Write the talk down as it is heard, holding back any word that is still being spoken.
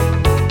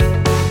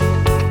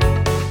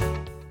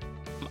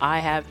I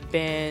have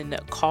been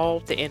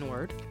called the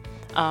N-word.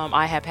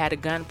 I have had a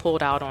gun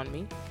pulled out on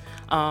me.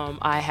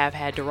 I have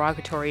had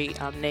derogatory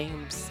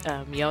names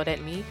yelled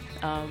at me.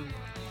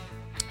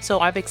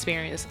 So I've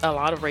experienced a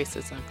lot of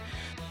racism.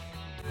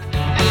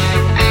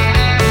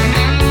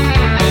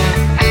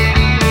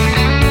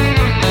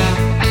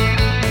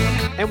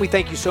 And we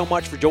thank you so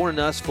much for joining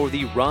us for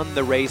the Run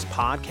the Race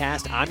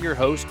podcast. I'm your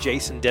host,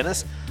 Jason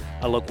Dennis,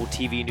 a local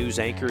TV news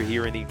anchor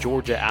here in the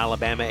Georgia,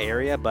 Alabama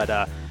area,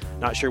 but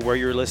not sure where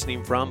you're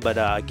listening from. But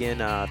again,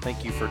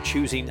 thank you for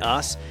choosing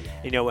us.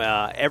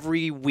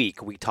 Every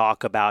week we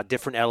talk about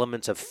different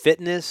elements of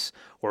fitness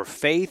or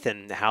faith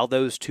and how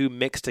those two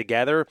mix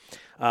together.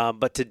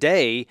 But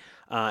today,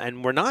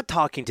 and we're not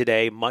talking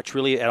today much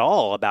really at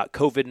all about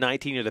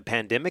COVID-19 or the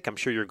pandemic. I'm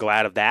sure you're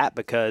glad of that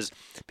because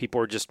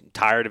people are just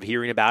tired of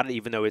hearing about it,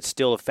 even though it's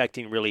still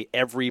affecting really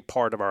every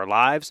part of our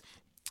lives.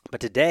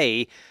 But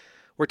today,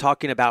 we're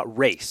talking about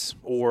race,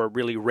 or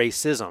really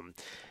racism.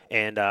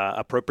 And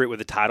appropriate with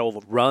the title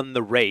of Run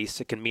the Race,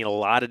 it can mean a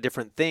lot of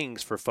different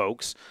things for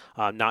folks,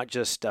 not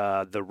just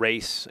the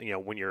race,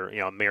 when you're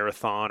a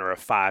marathon or a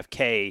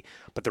 5K,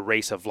 but the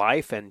race of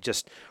life and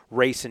just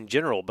race in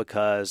general,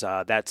 because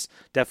that's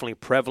definitely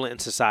prevalent in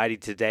society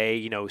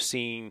today,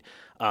 seeing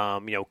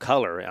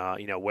color,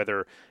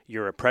 whether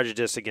you're a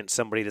prejudice against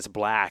somebody that's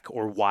black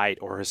or white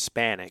or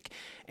Hispanic.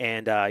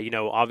 And,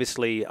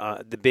 obviously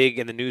the big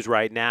in the news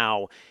right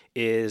now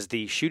is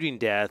the shooting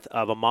death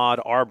of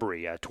Ahmaud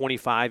Arbery, a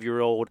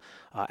 25-year-old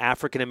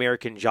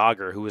African-American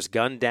jogger who was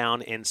gunned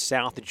down in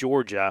South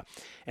Georgia.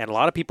 And a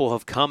lot of people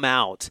have come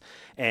out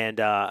and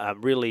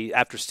really,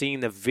 after seeing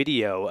the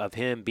video of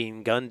him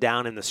being gunned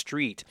down in the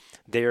street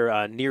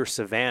there near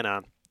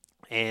Savannah,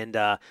 and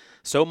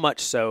so much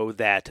so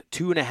that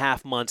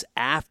 2.5 months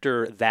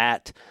after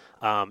that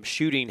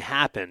shooting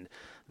happened,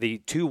 the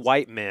two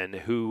white men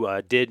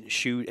who did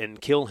shoot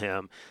and kill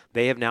him,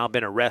 they have now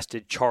been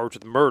arrested, charged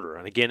with murder.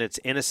 And again, it's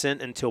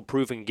innocent until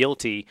proven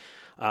guilty,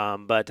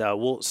 but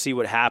we'll see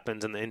what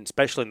happens, and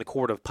especially in the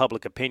court of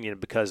public opinion,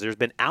 because there's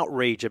been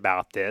outrage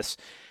about this,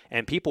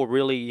 and people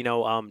really,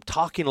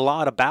 talking a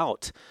lot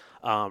about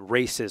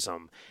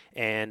racism.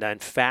 And in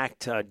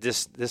fact,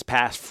 this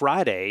past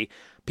Friday,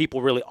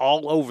 people really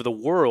all over the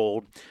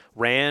world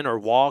ran or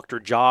walked or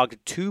jogged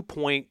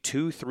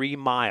 2.23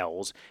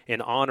 miles in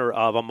honor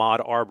of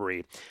Ahmaud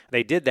Arbery.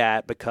 They did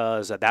that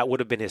because that would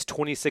have been his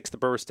 26th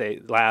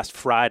birthday last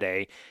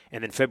Friday,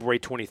 and then February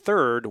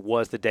 23rd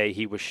was the day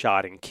he was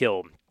shot and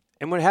killed.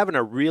 And we're having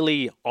a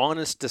really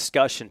honest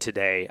discussion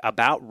today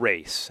about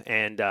race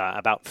and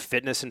about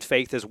fitness and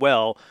faith as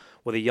well,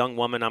 with a young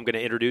woman I'm going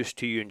to introduce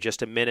to you in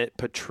just a minute,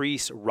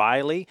 Patrice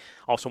Riley.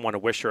 Also want to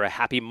wish her a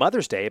happy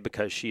Mother's Day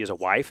because she is a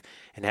wife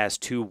and has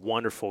two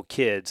wonderful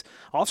kids.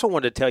 Also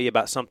wanted to tell you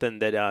about something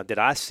that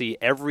I see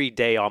every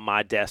day on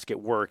my desk at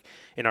work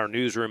in our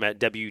newsroom at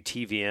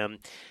WTVM.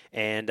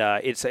 And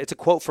it's a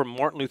quote from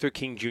Martin Luther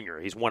King Jr.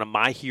 He's one of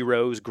my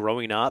heroes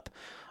growing up.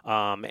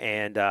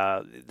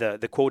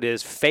 The quote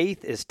is,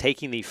 "Faith is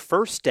taking the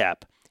first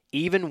step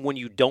even when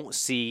you don't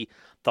see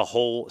the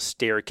whole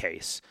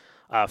staircase."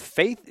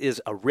 Faith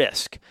is a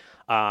risk.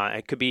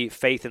 It could be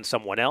faith in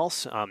someone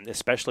else,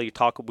 especially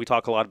we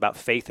talk a lot about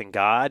faith in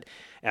God,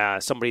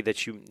 somebody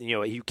that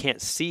you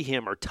can't see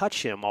him or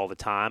touch him all the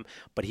time,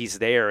 but he's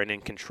there and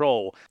in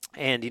control.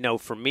 And,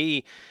 for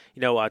me,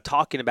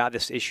 talking about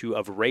this issue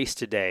of race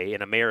today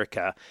in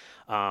America,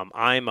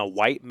 I'm a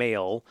white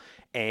male,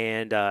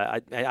 and I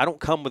don't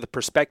come with the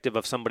perspective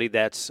of somebody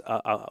that's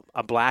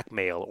a black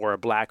male or a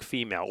black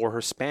female or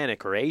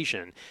Hispanic or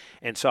Asian.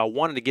 And so I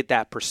wanted to get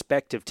that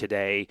perspective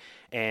today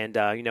and,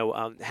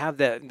 have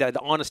the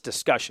honest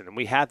discussion. And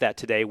we have that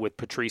today with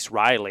Patrice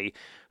Riley,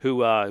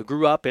 who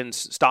grew up in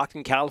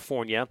Stockton,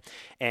 California.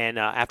 And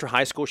after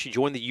high school, she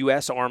joined the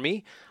U.S.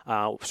 Army,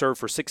 served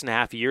for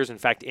 6.5 years, in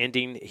fact,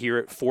 ending here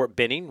at Fort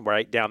Benning,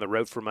 right down the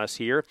road from us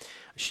here.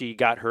 She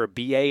got her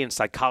BA in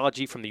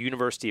psychology from the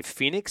University of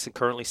Phoenix and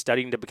currently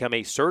studying to become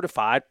a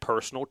certified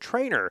personal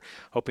trainer,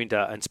 hoping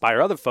to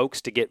inspire other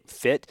folks to get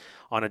fit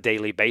on a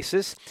daily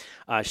basis.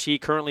 She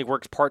currently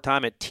works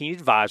part-time at Teen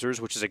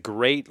Advisors, which is a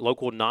great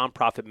local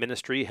nonprofit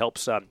ministry,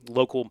 helps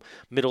local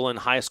middle and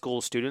high school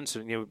students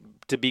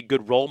to be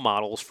good role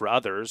models for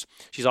others.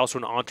 She's also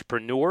an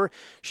entrepreneur.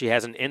 She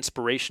has an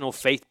inspirational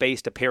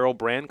faith-based apparel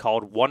brand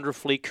called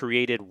Wonderfully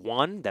Created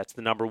One. That's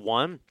the number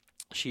one.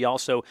 She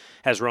also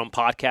has her own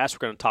podcast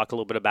we're going to talk a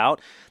little bit about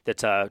that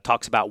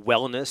talks about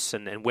wellness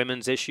and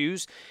women's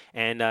issues.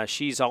 And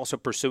she's also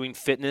pursuing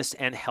fitness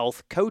and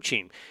health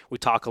coaching. We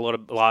talk a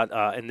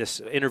lot in this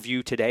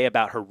interview today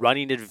about her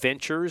running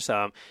adventures.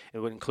 It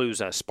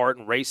includes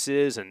Spartan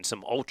races and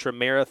some ultra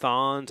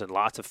marathons and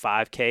lots of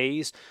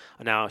 5Ks.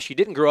 Now, she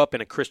didn't grow up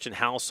in a Christian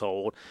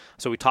household,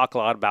 so we talk a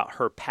lot about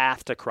her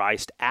path to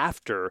Christ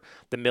after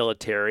the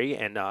military,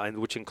 and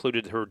which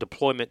included her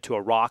deployment to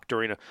Iraq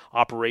during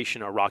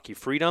Operation Iraqi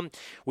freedom.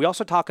 We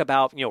also talk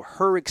about,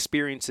 her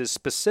experiences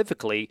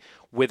specifically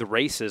with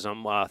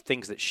racism,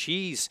 things that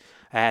she's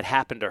had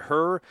happened to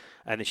her,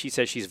 and she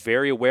says she's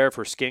very aware of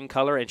her skin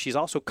color, and she's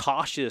also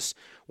cautious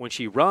when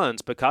she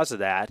runs because of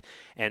that.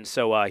 And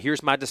so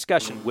here's my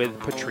discussion with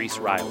Patrice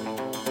Riley.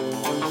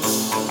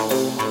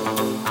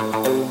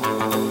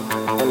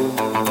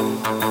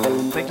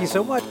 Thank you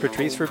so much,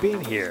 Patrice, for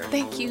being here.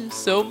 Thank you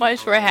so much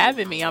for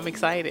having me. I'm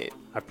excited.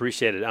 I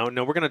appreciate it. I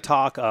know we're going to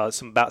talk about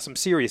some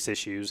serious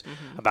issues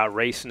about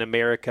race in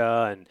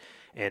America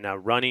and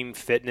running,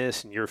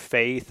 fitness, and your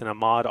faith, and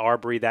Ahmaud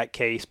Arbery, that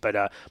case.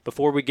 But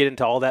before we get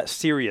into all that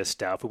serious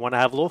stuff, we want to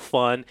have a little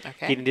fun,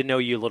 getting to know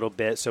you a little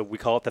bit. So we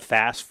call it the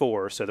Fast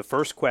Four. So the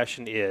first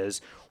question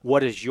is,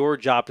 what is your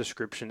job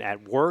description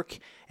at work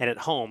and at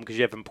home? Because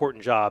you have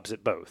important jobs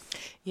at both.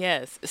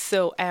 Yes.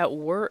 So at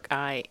work,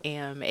 I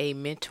am a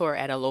mentor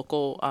at a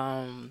local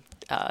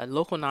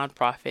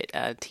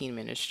nonprofit teen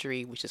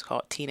ministry, which is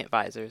called Teen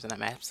Advisors, and I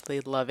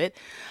absolutely love it.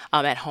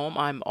 At home,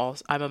 I'm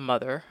a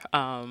mother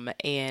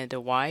and a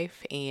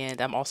wife,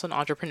 and I'm also an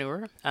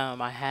entrepreneur.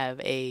 I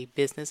have a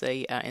business,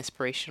 a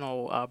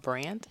inspirational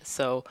brand.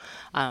 So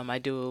I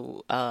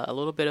do a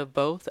little bit of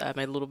both. I'm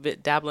a little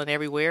bit dabbling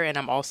everywhere, and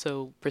I'm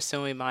also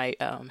pursuing my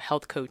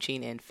health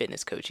coaching and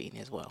fitness coaching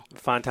as well.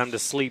 Find time to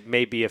sleep,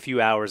 maybe a few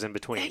hours in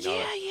between.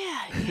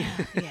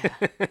 Yeah.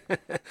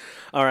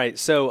 All right.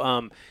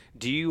 So,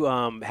 do you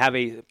have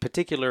a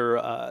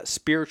particular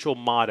spiritual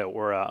motto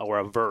or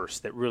a verse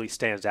that really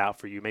stands out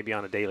for you, maybe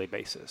on a daily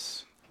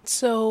basis?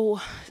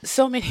 So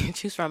many to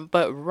choose from,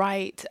 but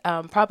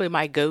probably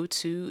my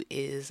go-to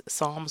is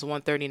Psalms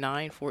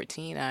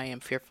 139:14. I am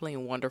fearfully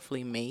and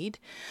wonderfully made.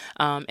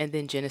 And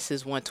then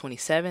Genesis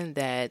 1:27,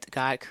 that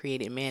God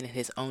created man in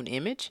his own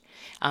image.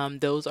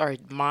 Those are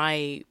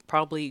my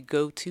probably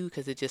go-to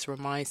because it just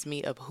reminds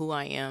me of who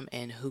I am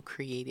and who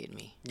created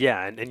me.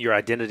 Yeah, and your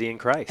identity in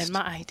Christ. And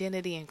my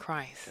identity in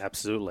Christ.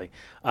 Absolutely.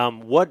 Now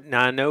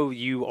I know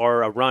you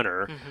are a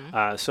runner,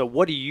 so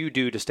what do you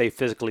do to stay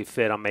physically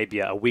fit on maybe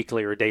a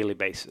weekly or daily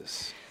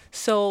basis?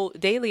 So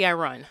daily I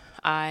run.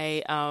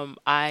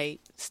 I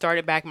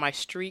started back my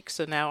streak,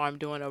 so now I'm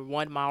doing a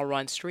 1 mile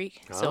run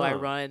streak. So I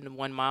run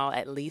 1 mile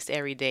at least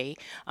every day.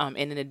 And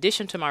in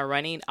addition to my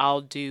running,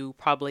 I'll do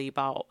probably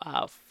about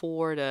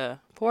 4 to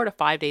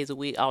 5 days a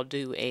week. I'll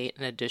do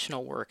an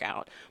additional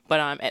workout,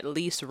 but I'm at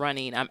least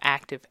running. I'm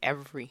active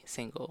every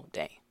single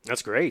day.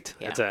 That's great.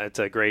 Yeah. It's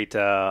a great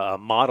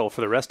model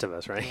for the rest of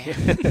us, right?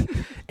 Yeah.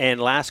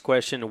 And last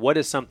question, what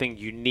is something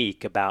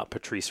unique about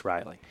Patrice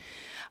Riley?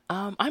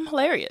 I'm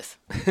hilarious,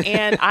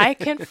 and I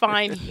can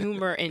find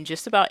humor in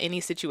just about any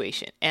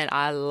situation, and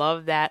I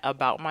love that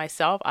about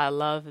myself. I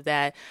love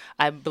that.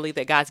 I believe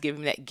that God's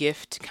given me that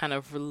gift to kind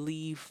of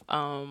relieve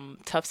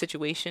tough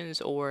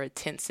situations or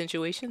tense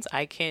situations.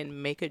 I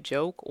can make a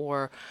joke,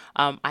 or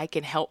I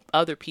can help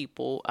other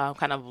people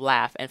kind of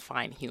laugh and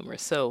find humor.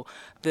 So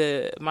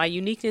my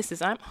uniqueness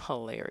is I'm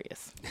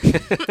hilarious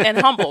and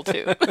humble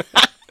too.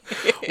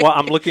 Well,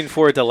 I'm looking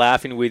forward to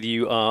laughing with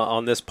you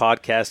on this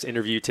podcast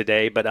interview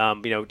today. But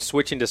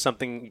switching to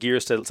something a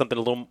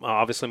little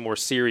obviously more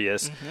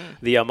serious,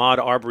 the Ahmaud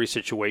Arbery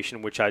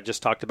situation, which I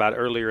just talked about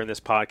earlier in this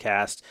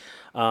podcast,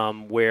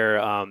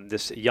 where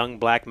this young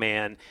black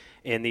man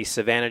in the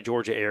Savannah,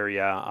 Georgia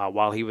area,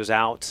 while he was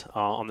out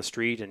on the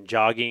street and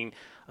jogging,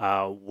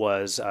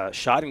 was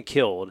shot and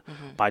killed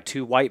by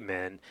two white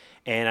men.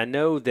 And I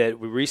know that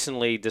we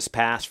recently, this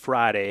past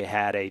Friday,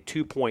 had a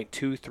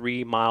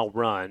 2.23 mile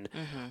run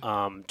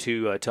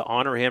to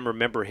honor him,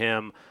 remember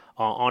him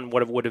on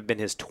what would have been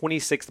his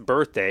 26th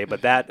birthday.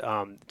 But that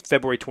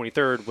February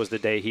 23rd was the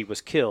day he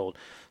was killed.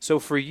 So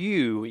for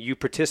you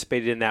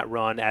participated in that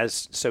run,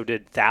 as so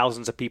did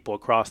thousands of people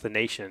across the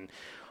nation.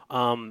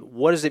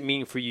 What does it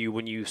mean for you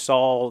when you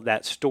saw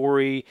that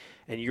story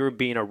and you're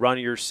being a runner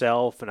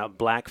yourself and a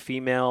black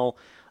female?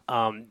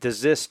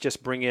 Does this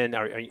just bring in,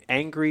 are you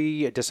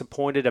angry,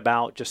 disappointed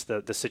about just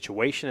the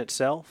situation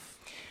itself?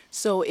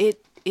 So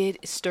it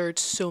stirred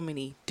so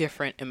many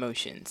different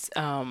emotions.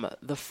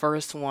 The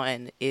first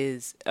one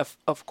is,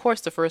 of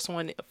course,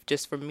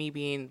 just for me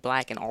being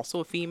black and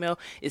also a female,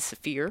 is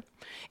fear.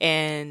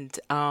 And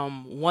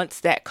once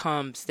that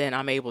comes, then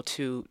I'm able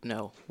to,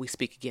 no, we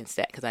speak against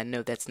that because I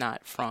know that's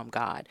not from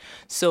God.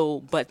 So,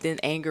 but then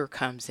anger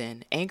comes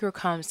in. Anger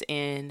comes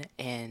in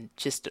and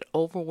just an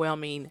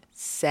overwhelming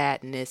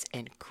sadness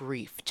and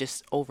grief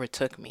just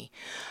overtook me.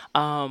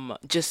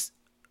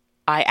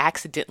 I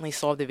accidentally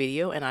saw the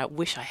video and I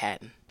wish I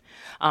hadn't.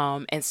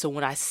 And so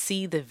when I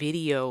see the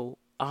video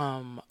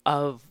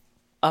of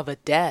a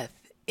death,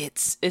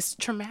 it's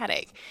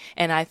traumatic.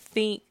 And I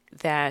think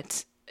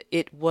that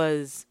I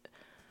was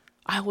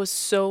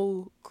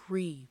so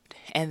grieved.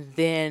 And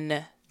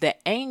then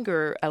the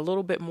anger, a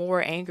little bit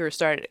more anger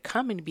started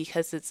coming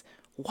because it's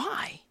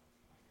why?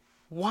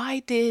 Why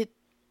did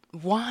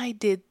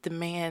the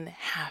man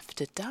have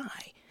to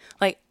die?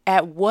 Like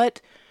at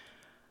what,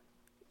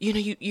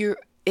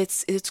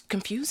 it's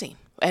confusing.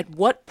 At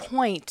what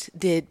point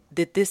did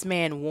this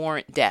man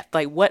warrant death?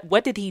 Like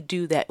what did he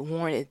do that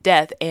warranted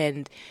death?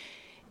 And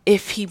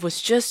if he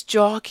was just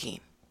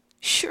jogging,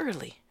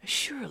 Surely,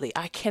 surely,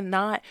 I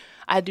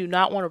do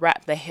not want to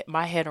wrap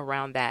my head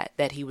around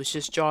that he was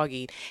just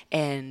jogging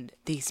and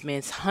these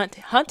men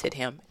hunted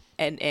him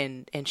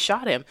and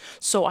shot him.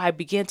 So I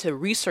began to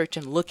research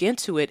and look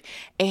into it,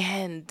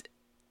 and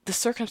the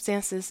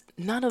circumstances,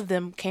 none of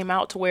them came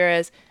out to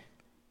whereas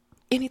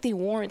anything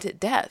warranted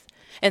death.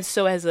 And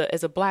so as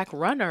a black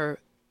runner,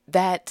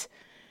 that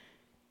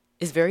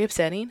is very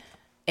upsetting.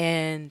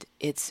 And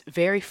it's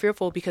very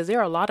fearful because there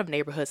are a lot of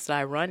neighborhoods that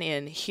I run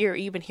in here,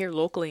 even here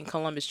locally in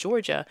Columbus,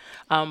 Georgia,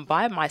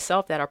 by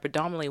myself that are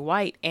predominantly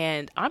white.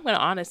 And I'm going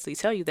to honestly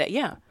tell you that,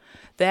 yeah,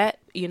 that,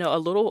 a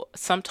little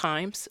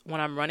sometimes when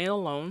I'm running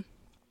alone,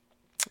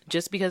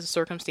 just because of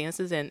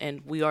circumstances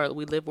and we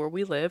live where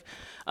we live,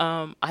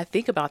 I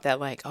think about that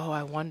like, oh,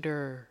 I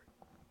wonder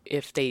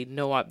if they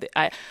know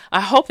I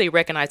hope they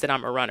recognize that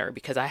I'm a runner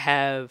because I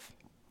have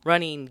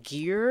running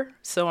gear.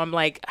 So I'm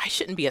like, I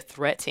shouldn't be a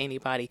threat to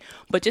anybody.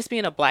 But just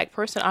being a black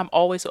person, I'm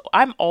always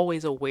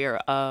aware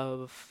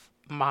of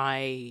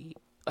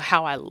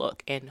how I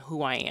look and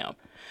who I am.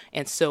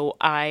 And so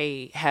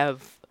I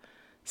have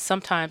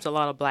sometimes a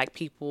lot of black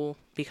people,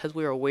 because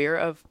we're aware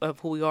of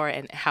who we are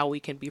and how we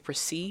can be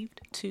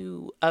perceived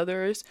to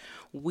others,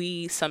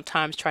 we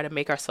sometimes try to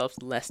make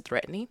ourselves less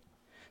threatening.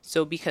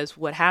 So because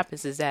what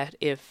happens is that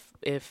if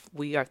a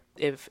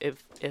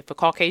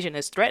Caucasian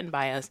is threatened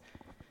by us,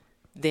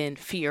 then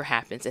fear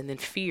happens, and then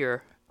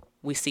fear,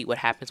 we see what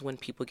happens when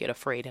people get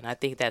afraid. And I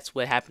think that's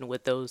what happened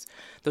with those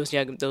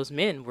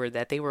men, were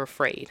that they were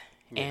afraid.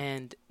 Yeah.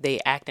 And they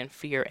act in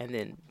fear, and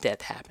then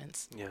death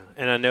happens. Yeah,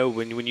 and I know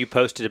when you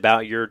posted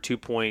about your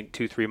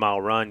 2.23 mile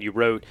run, you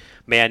wrote,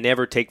 "May I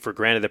never take for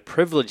granted the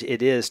privilege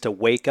it is to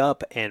wake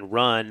up and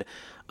run."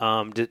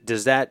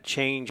 Does that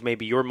change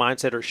maybe your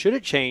mindset, or should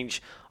it change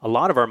a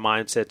lot of our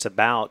mindsets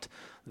about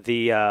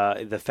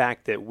the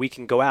fact that we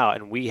can go out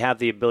and we have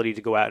the ability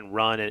to go out and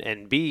run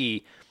and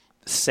be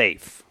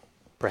safe,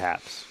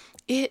 perhaps?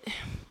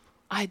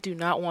 I do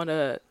not want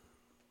to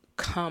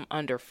come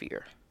under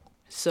fear.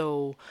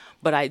 So,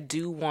 but I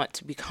do want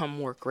to become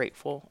more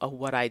grateful of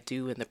what I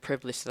do and the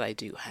privilege that I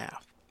do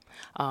have.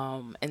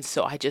 And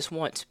so I just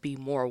want to be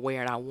more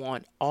aware, and I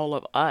want all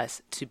of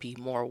us to be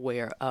more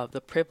aware of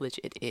the privilege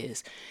it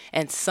is.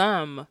 And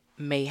some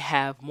may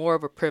have more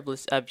of a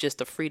privilege of just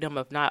the freedom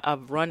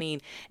of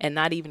running and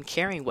not even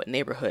caring what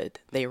neighborhood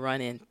they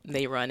run in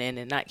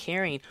and not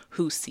caring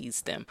who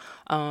sees them.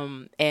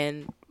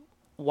 And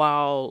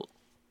while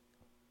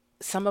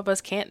some of us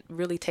can't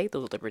really take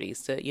those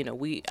liberties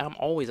I'm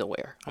always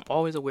aware. I'm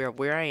always aware of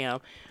where I am,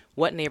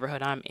 what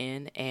neighborhood I'm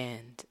in.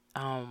 And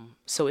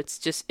so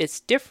it's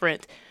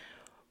different,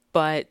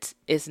 but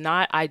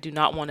I do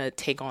not want to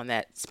take on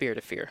that spirit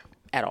of fear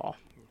at all.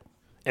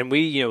 And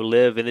we,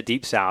 live in the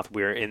deep South.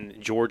 We're in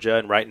Georgia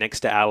and right next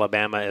to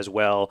Alabama as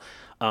well.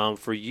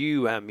 For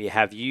you,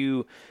 have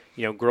you,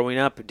 growing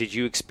up, did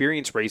you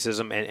experience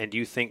racism, and do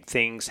you think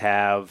things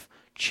have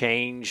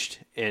changed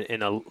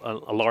in a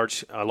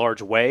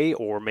large way,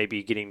 or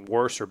maybe getting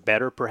worse or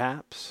better,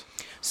 perhaps?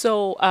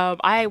 So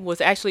I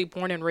was actually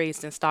born and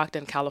raised in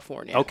Stockton,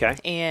 California. Okay.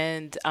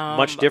 And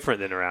much different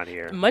than around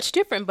here. Much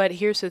different, but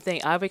here's the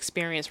thing. I've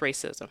experienced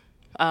racism.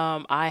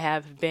 I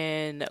have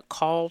been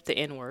called the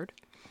N-word.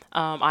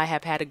 I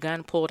have had a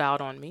gun pulled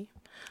out on me.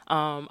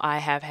 I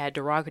have had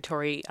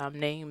derogatory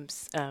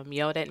names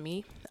yelled at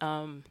me.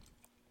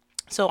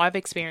 So I've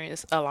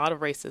experienced a lot of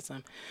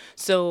racism.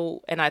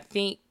 So, and I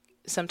think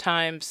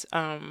sometimes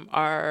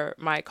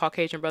my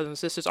Caucasian brothers and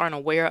sisters aren't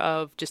aware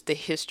of just the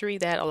history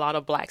that a lot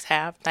of blacks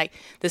have. Like,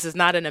 this is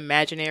not an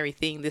imaginary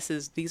thing.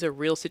 These are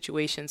real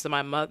situations. So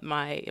my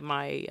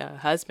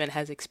husband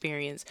has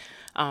experienced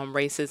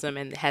racism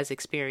and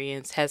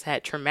has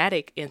had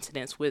traumatic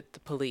incidents with the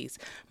police.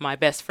 My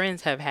best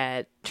friends have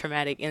had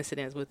traumatic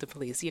incidents with the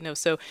police.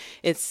 So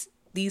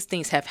these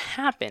things have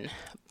happened.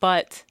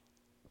 But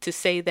to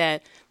say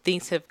that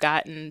things have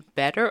gotten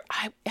better,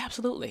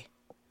 absolutely.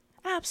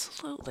 While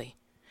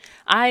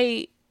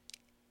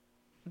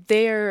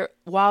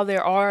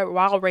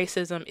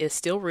racism is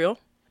still real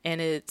and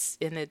it's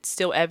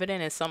still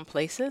evident in some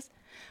places,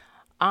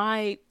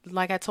 like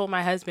I told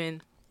my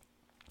husband,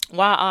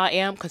 while I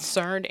am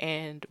concerned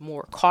and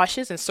more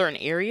cautious in certain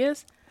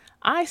areas,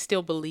 I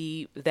still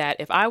believe that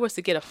if I was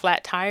to get a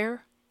flat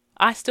tire,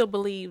 I still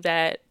believe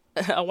that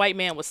a white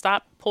man would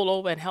stop, pull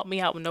over, and help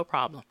me out with no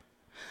problem.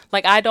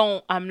 Like,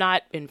 I'm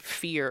not in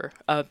fear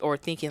of or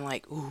thinking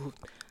like, ooh,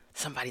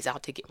 somebody's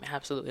out to get me.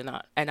 Absolutely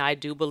not. And I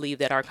do believe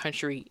that our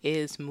country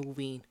is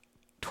moving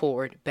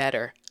toward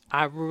better.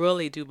 I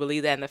really do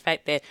believe that. And the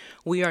fact that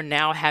we are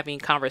now having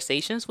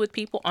conversations with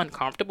people,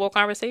 uncomfortable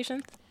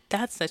conversations,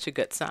 that's such a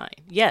good sign.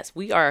 Yes,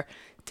 we are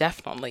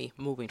definitely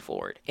moving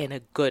forward in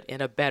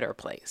a better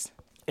place.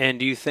 And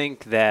do you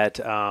think that,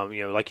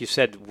 like you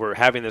said, we're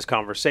having this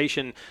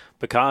conversation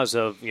because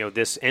of,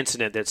 this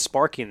incident that's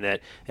sparking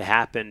that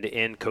happened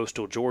in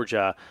coastal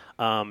Georgia?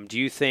 Do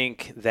you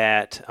think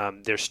that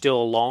there's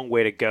still a long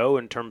way to go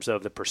in terms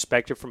of the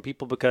perspective from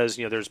people? Because,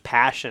 there's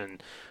passion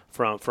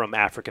from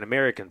African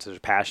Americans, there's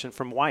passion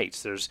from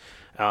whites, there's,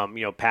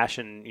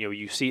 passion,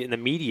 you see it in the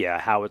media,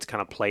 how it's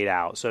kind of played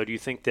out. So do you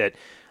think that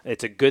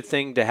it's a good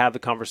thing to have the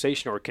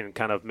conversation, or can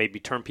kind of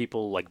maybe turn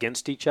people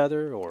against each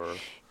other, or?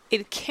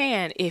 It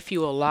can if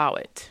you allow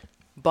it.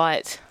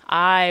 But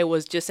I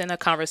was just in a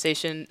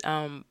conversation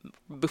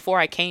before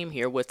I came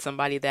here with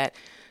somebody that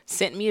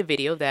sent me a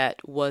video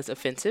that was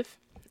offensive,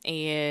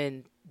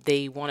 and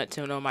they wanted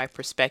to know my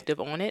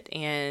perspective on it.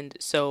 And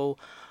so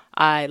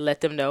I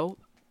let them know,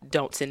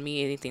 don't send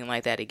me anything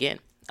like that again.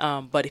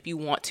 But if you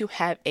want to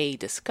have a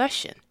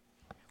discussion,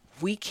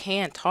 we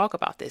can talk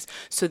about this.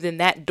 So then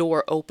that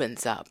door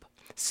opens up.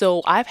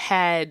 So I've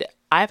had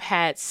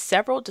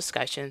several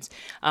discussions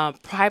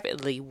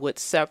privately with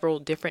several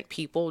different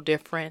people,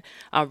 different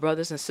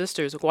brothers and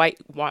sisters, my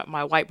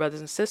white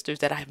brothers and sisters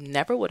that I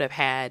never would have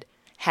had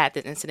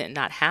that incident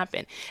not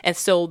happen. And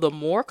so the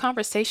more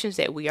conversations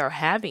that we are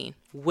having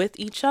with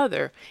each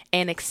other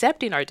and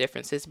accepting our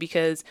differences,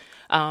 because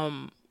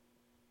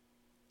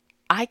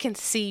I can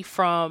see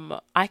from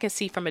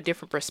a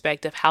different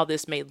perspective how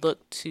this may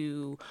look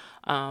to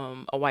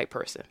a white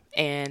person,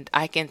 and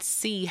I can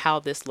see how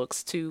this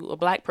looks to a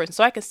black person.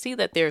 So I can see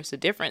that there's a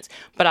difference,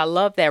 but I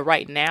love that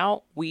right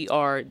now we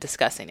are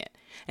discussing it.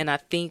 And I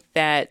think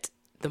that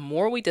the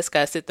more we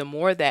discuss it, the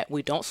more that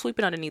we don't sweep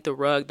it underneath the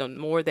rug, the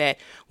more that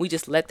we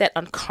just let that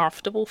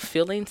uncomfortable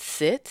feeling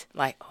sit,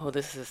 like, oh,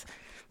 this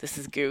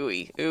is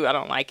gooey. Ooh, I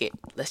don't like it.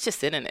 Let's just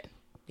sit in it.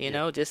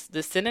 Just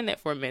sit in it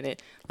for a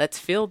minute. Let's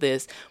feel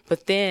this.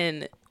 But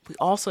then we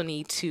also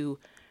need to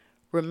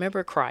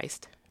remember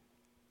Christ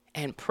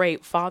and pray,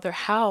 Father,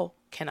 how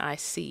can I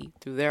see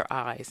through their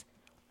eyes?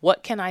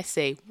 What can I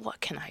say?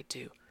 What can I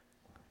do?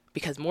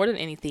 Because more than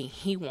anything,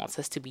 He wants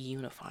us to be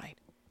unified.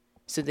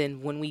 So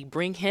then when we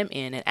bring Him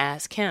in and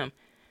ask Him,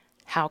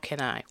 how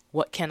can I?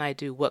 What can I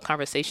do? What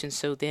conversations?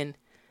 So then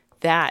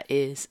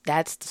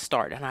that's the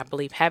start. And I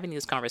believe having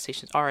these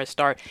conversations are a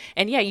start.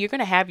 And yeah, you're going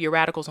to have your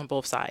radicals on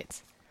both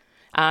sides.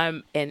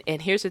 And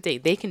here's the thing,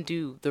 they can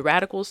do the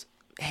radicals,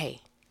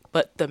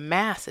 but the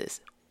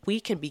masses, we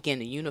can begin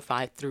to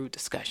unify through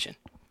discussion.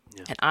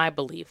 Yeah. And I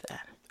believe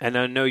that. And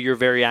I know you're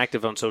very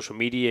active on social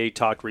media. You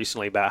talked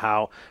recently about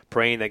how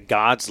praying that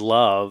God's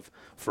love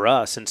for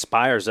us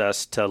inspires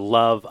us to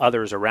love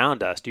others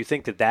around us. Do you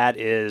think that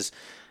is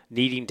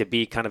needing to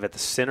be kind of at the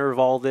center of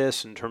all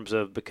this in terms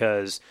of,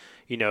 because,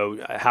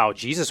 how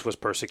Jesus was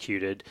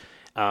persecuted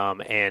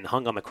and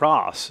hung on the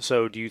cross.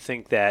 So do you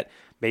think that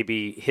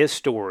maybe his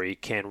story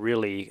can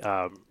really,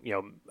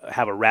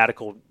 have a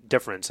radical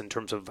difference in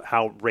terms of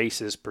how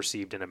race is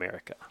perceived in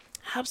America?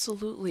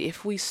 Absolutely.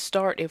 If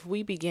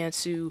we begin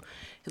to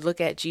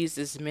look at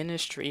Jesus'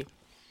 ministry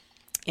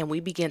and we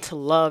begin to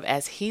love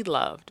as He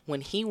loved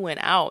when He went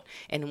out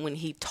and when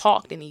He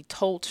talked and He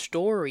told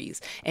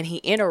stories and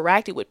He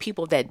interacted with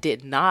people that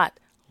did not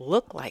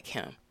look like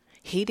Him.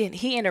 He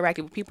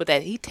interacted with people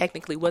that He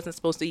technically wasn't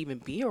supposed to even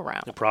be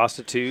around. The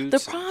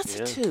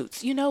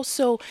prostitutes. Yeah.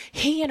 So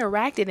He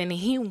interacted and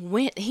he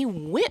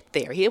went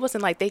there. It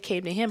wasn't like they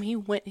came to Him.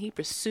 He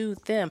pursued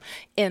them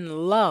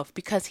in love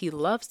because He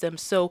loves them.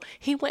 So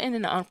He went in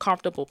an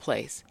uncomfortable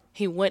place.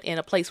 He went in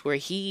a place where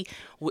he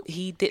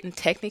didn't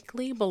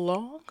technically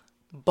belong,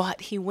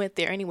 but He went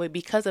there anyway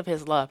because of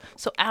His love.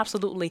 So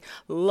absolutely,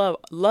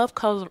 love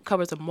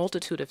covers a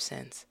multitude of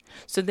sins.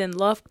 So then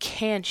love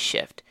can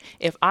shift.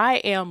 If I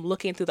am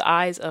looking through the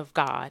eyes of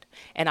God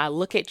and I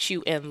look at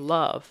you in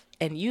love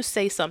and you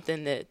say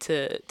something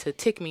to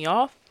tick me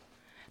off,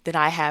 then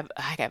I have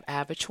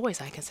a choice.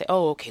 I can say,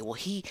 oh, okay, well,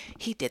 he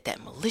did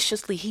that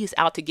maliciously. He's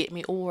out to get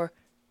me. Or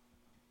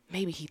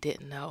maybe he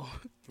didn't know.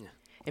 Yeah.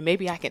 And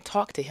maybe I can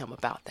talk to him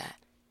about that.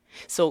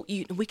 So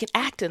we can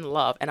act in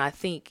love. And I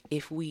think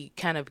if we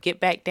kind of get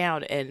back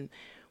down and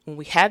when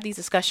we have these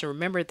discussions,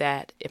 remember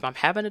that if I'm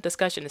having a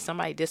discussion and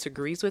somebody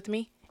disagrees with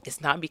me,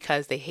 it's not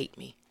because they hate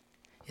me.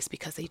 It's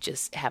because they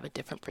just have a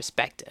different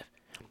perspective.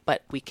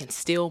 But we can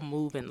still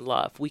move in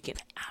love. We can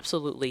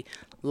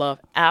love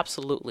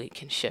absolutely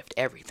can shift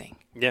everything.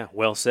 Yeah,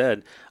 well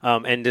said.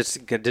 And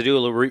just to do a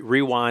little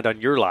rewind on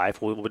your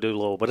life, we'll do a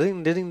little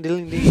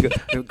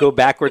go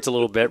backwards a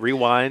little bit,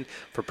 rewind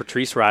for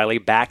Patrice Riley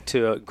back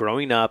to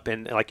growing up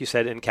in, like you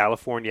said, in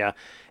California.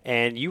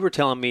 And you were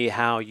telling me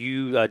how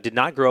you did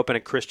not grow up in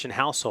a Christian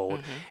household,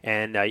 mm-hmm.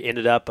 and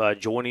ended up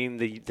joining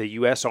the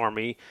U.S.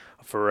 Army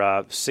for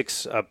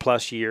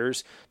 6+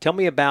 years. Tell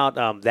me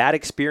about that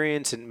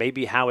experience and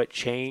maybe how it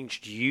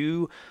changed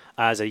you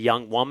as a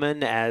young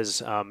woman,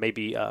 as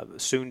maybe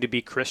soon to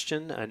be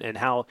Christian, and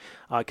how,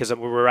 because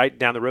we're right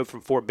down the road from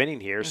Fort Benning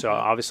here, mm-hmm. so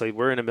obviously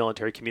we're in a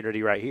military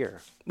community right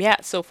here. Yeah,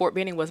 so Fort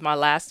Benning was my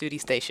last duty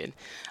station,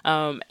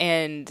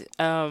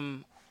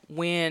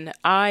 when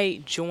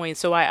I joined,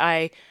 so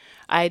I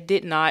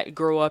did not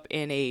grow up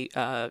in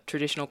a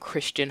traditional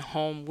Christian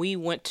home. We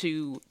went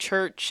to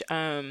church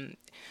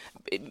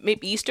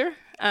maybe Easter.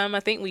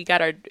 I think we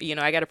got I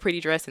got a pretty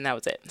dress, and that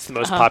was it. It's the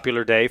most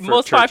popular day for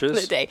most churches.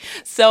 Popular day.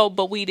 So,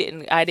 but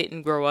I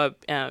didn't grow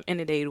up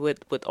inundated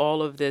with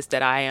all of this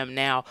that I am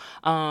now.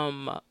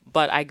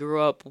 But I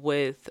grew up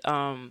with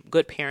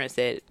good parents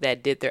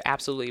that did their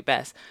absolutely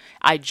best.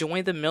 I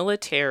joined the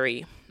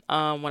military.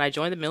 When I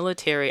joined the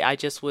military, I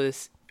just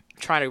was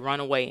trying to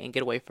run away and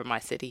get away from my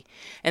city.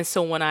 And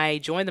so when I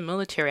joined the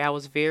military, I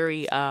was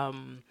very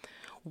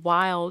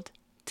wild,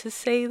 to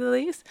say the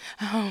least.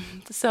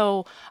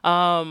 So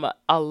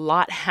a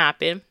lot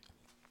happened.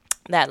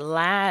 That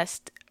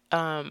last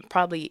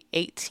probably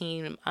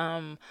 2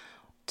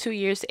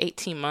 years to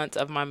 18 months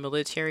of my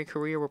military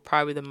career were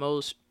probably the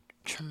most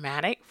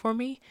traumatic for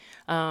me.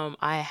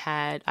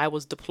 I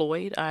was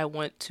deployed. I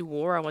went to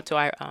war. I went to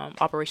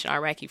Operation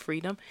Iraqi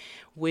Freedom,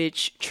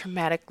 which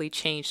traumatically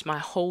changed my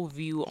whole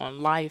view on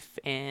life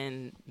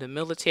and the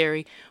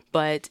military.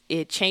 But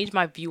it changed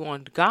my view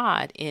on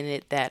God in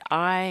it that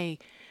I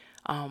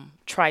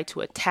tried to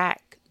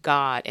attack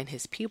God and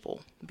his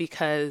people,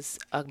 because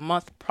a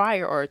month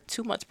prior or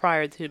 2 months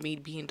prior to me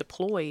being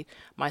deployed,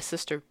 my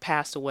sister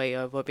passed away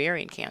of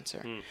ovarian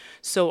cancer.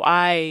 So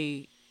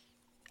I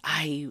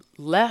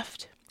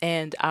left,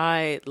 and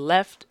I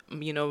left,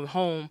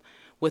 home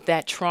with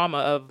that trauma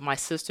of my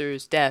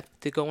sister's death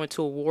to go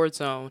into a war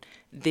zone.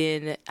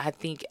 Then I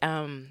think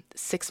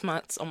 6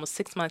 months, almost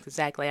 6 months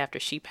exactly after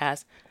she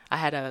passed, I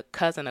had a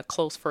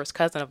close first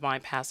cousin of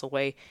mine pass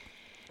away.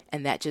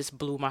 And that just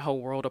blew my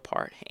whole world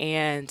apart.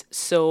 And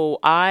so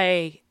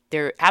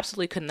there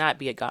absolutely could not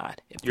be a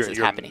God if this is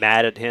happening. You're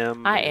mad at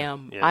him? I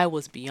am. Yeah. I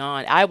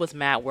was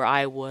mad where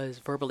I was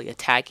verbally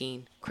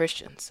attacking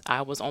Christians.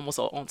 I was almost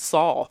on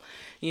Saul.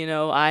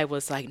 I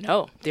was like,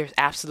 no, there's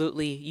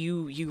absolutely,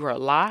 you are a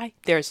lie.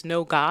 There's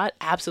no God.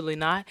 Absolutely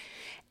not.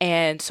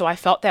 And so I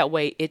felt that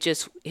way. It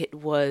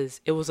was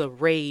a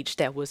rage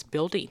that was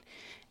building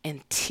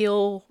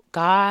until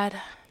God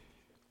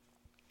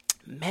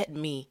met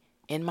me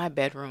in my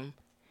bedroom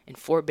in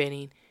Fort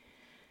Benning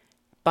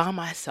by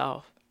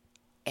myself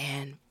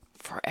and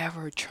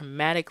forever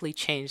traumatically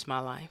changed my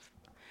life.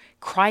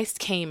 Christ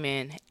came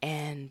in,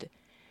 and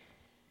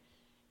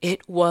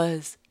it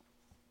was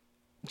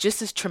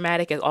just as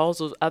traumatic as all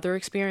those other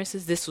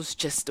experiences. This was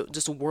just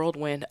a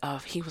whirlwind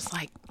of, he was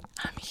like,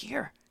 I'm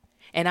here.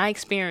 And I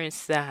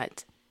experienced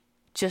that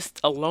just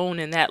alone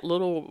in that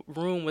little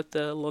room with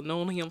the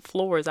linoleum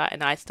floors.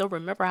 And I still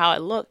remember how it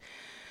looked.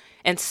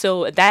 And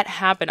so that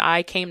happened.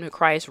 I came to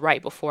Christ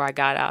right before I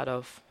got out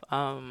of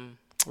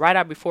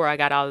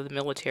the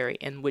military,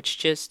 and which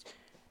just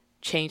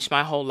changed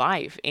my whole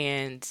life.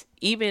 And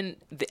even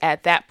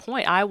at that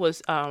point, I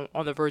was on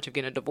the verge of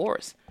getting a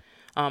divorce.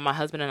 My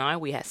husband and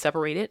we had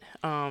separated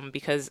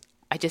because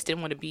I just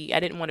didn't want to I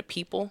didn't want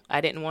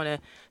to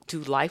do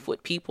life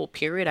with people,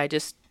 period. I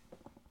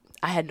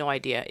had no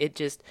idea.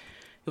 It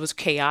was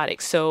chaotic.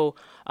 So,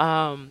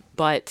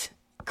 but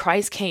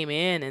Christ came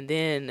in, and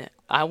then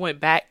I went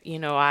back,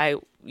 I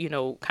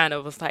kind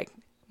of was like,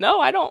 no,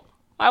 I don't.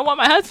 I want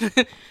my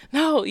husband.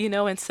 No,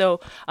 and so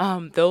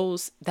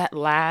that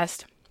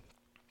last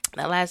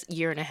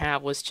year and a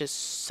half was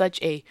just such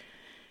a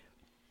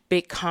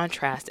big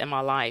contrast in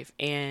my life.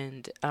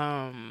 And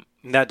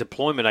that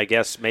deployment, I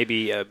guess,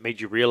 maybe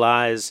made you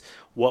realize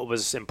what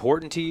was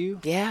important to you.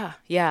 Yeah.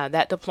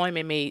 That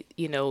deployment made,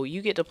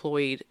 you get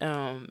deployed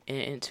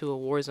into a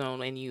war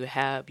zone, and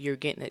you're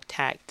getting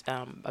attacked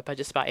by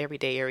just about every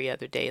day, every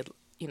other day.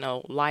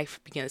 Life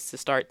begins to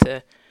start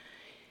to,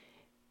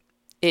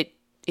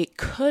 it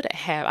could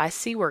have, I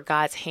see where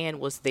God's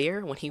hand was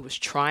there when he was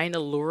trying to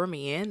lure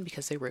me in,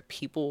 because there were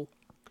people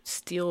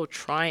still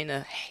trying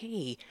to,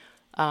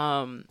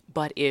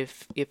 but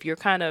if you're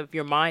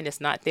your mind is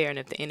not there, and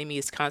if the enemy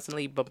is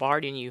constantly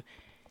bombarding you,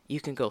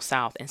 you can go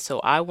south. And so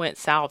I went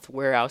south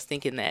where I was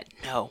thinking that,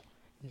 no,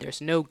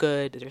 there's no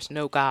good, there's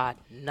no God,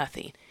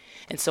 nothing.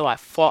 And so I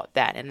fought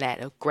that, and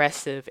that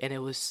aggressive, and it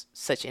was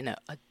such a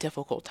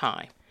difficult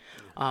time.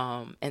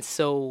 And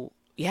so,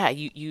 yeah,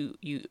 you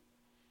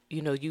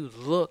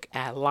look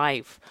at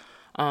life,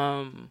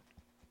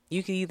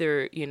 you can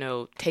either,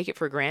 take it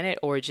for granted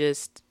or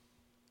just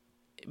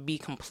be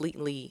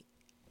completely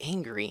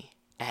angry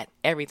at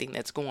everything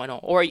that's going on.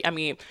 Or, you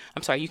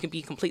can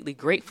be completely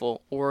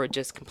grateful or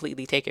just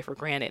completely take it for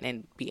granted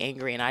and be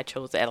angry. And I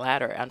chose that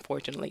latter,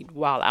 unfortunately,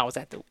 while I was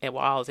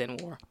in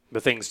war.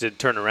 But things did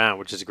turn around,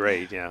 which is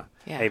great. Yeah.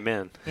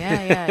 Amen.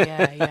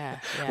 Yeah.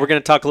 We're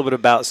going to talk a little bit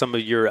about some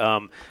of your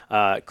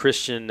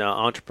Christian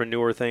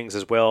entrepreneur things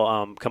as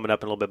well coming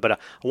up in a little bit. But I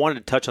wanted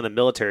to touch on the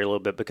military a little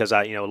bit, because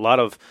a lot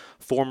of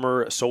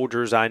former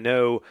soldiers I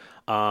know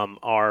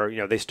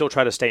are, they still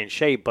try to stay in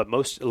shape, but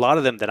a lot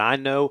of them that I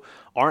know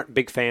aren't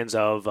big fans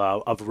of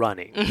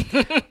running.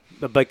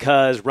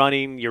 Because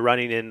you're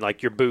running in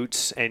like your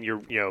boots and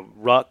your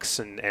rucks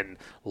and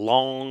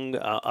long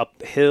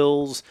up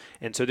hills,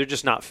 and so they're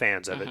just not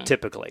fans of it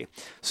typically.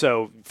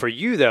 So for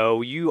you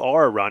though, you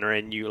are a runner,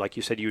 and you, like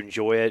you said, you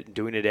enjoy it,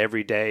 doing it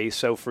every day.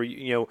 So for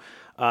you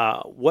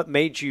know, what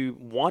made you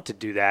want to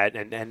do that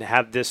and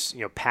have this,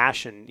 you know,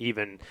 passion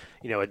even,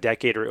 you know, a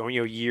decade or,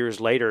 you know, years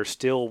later,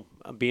 still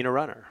being a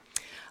runner?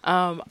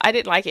 I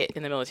didn't like it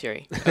in the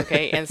military.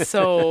 Okay. And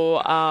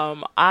so,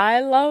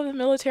 I love the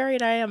military,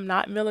 and I am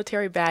not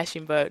military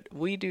bashing, but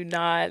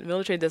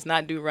military does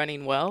not do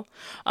running well.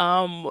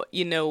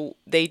 You know,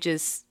 they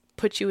just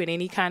put you in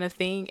any kind of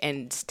thing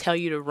and tell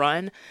you to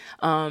run.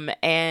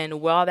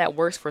 And while that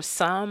works for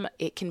some,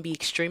 it can be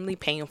extremely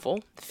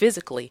painful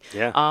physically.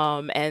 Yeah.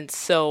 And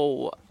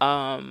so,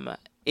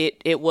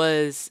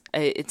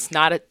 it's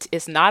not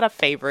a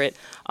favorite,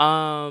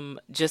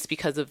 just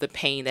because of the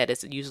pain that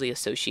is usually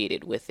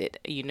associated with it,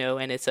 you know,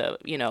 and it's a,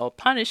 you know,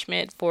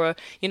 punishment for,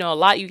 you know,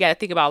 you got to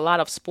think about a lot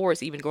of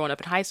sports, even growing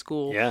up in high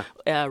school,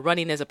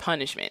 running as a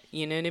punishment,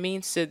 you know what I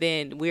mean? So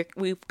then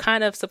we've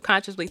kind of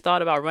subconsciously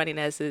thought about running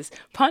as this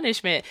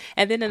punishment.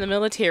 And then in the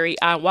military,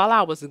 while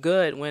I was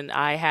good, when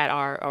I had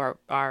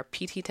our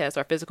PT test,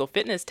 our physical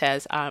fitness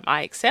test,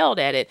 I excelled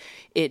at it.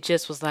 It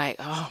just was like,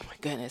 oh my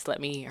goodness,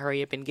 let me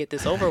hurry up and get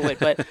this over with.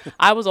 But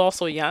I was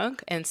also young,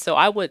 and so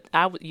I would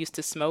used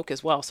to smoke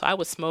as well. So I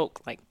would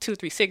smoke like 2 or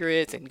 3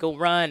 cigarettes and go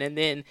run, and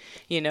then,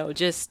 you know,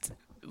 just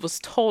was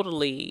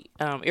totally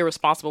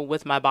irresponsible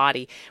with my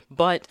body.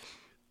 But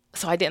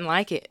so I didn't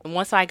like it. And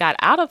once I got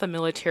out of the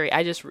military,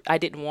 I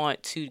didn't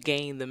want to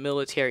gain the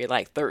military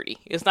like 30.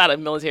 It's not a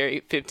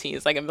military 15.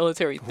 It's like a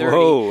military 30.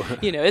 Whoa.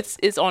 You know,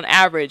 it's on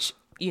average,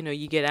 you know,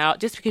 you get out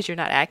just because you're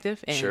not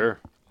active, and Sure.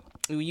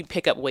 you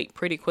pick up weight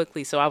pretty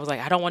quickly. So I was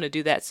like, I don't want to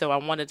do that. So I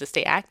wanted to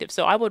stay active.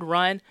 So I would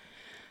run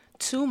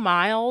 2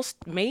 miles,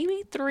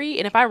 maybe 3.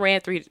 And if I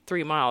ran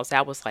 3 miles,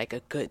 that was like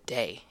a good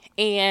day.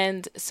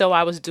 And so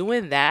I was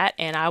doing that,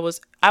 and I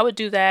would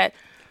do that.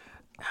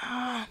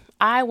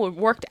 I would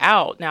work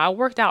out. Now I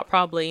worked out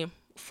probably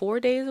 4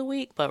 days a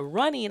week, but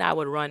running, I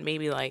would run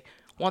maybe like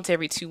once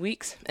every 2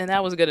 weeks. And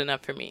that was good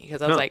enough for me,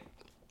 because I was like,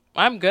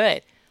 I'm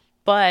good.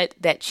 But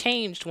that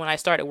changed when I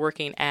started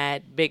working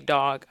at Big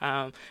Dog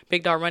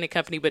Running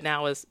Company, but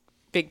now is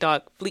Big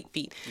Dog Fleet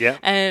Feet. Yeah.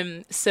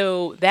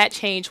 So that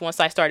changed once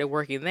I started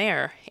working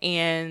there.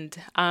 And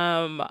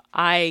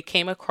I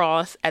came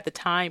across, at the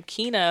time,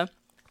 Kina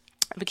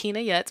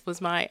Yetz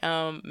was my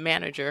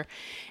manager,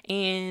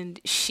 and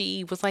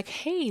she was like,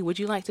 hey, would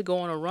you like to go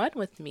on a run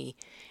with me?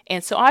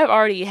 And so I've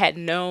already had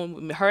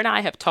known her, and I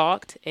have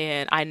talked,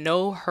 and I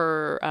know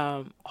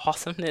her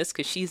awesomeness,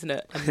 because she's an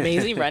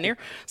amazing runner.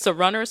 So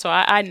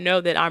I know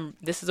that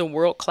this is a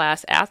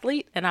world-class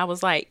athlete. And I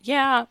was like,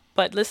 yeah,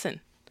 but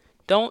listen,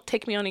 don't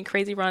take me on any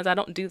crazy runs. I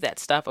don't do that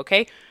stuff,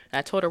 okay? And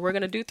I told her, we're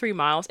going to do 3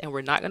 miles, and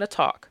we're not going to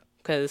talk,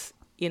 because,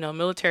 you know,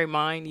 military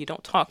mind, you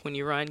don't talk when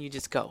you run, you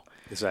just go.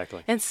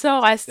 Exactly. And so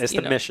that's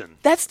the mission.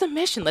 That's the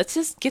mission. Let's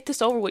just get this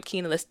over with,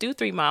 Kina. Let's do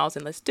 3 miles,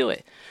 and let's do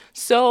it.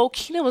 So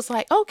Kina was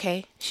like,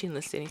 okay. She didn't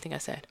listen to anything I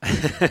said.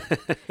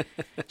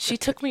 She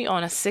took me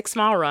on a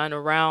 6-mile run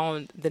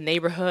around the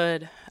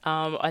neighborhood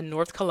in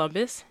North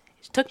Columbus.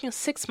 She took me on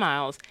 6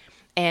 miles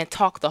and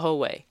talked the whole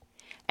way.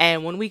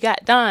 And when we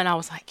got done, I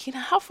was like, Kina,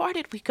 how far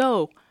did we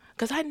go?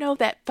 Because I know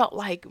that felt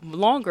like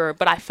longer,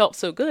 but I felt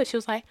so good. She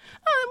was like,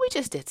 oh, we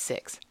just did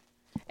 6.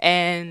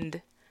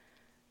 And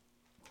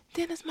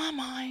then as my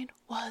mind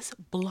was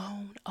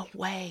blown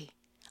away.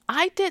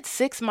 I did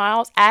 6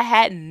 miles. I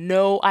had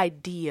no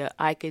idea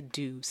I could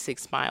do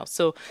 6 miles.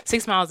 So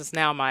 6 miles is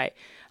now my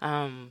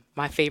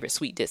favorite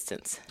sweet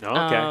distance.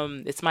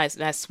 Okay. It's my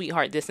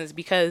sweetheart distance,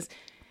 because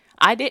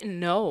I didn't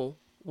know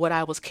what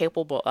I was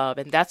capable of.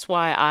 And that's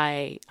why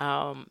I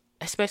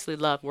especially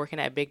love working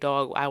at Big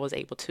Dog. I was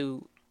able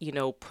to, you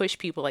know, push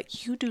people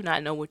like, you do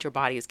not know what your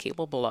body is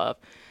capable of.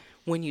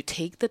 When you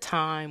take the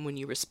time, when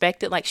you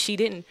respect it, like she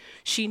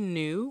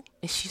knew,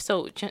 and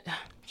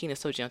Kina's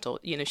so gentle,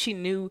 you know, she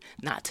knew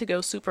not to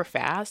go super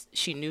fast.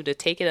 She knew to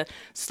take it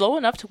slow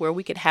enough to where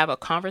we could have a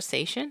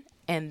conversation.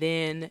 And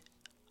then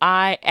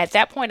at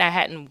that point, I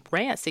hadn't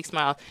ran 6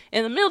 miles.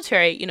 In the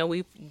military, you know,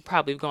 we've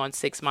probably gone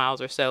 6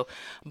 miles or so,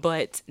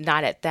 but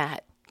not at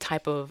that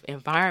type of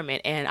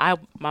environment. And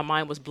my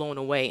mind was blown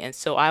away. And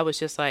so I was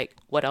just like,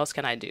 what else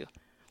can I do?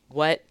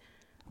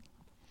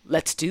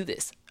 Let's do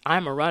this.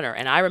 I'm a runner.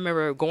 And I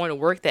remember going to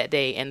work that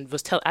day and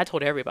I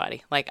told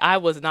everybody, like, I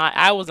was not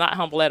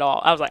humble at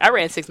all. I was like, I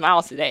ran 6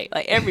 miles today.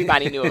 Like,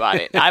 everybody knew about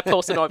it. I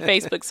posted on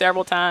Facebook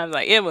several times.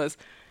 Like, it was,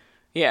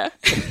 yeah.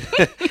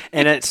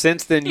 And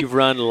since then, you've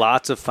run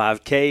lots of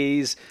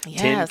 5Ks,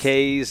 Yes.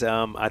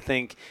 10Ks. I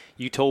think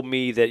you told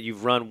me that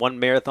you've run one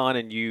marathon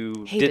and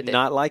you Hated did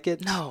not like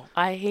it. No,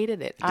 I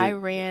hated it. I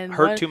ran.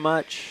 Hurt too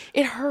much?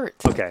 It hurt.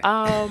 Okay.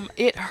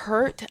 It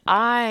hurt.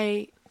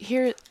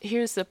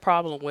 Here's the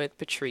problem with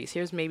Patrice.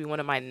 Here's maybe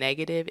one of my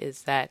negative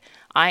is that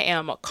I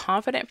am a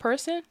confident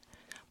person,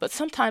 but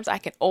sometimes I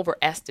can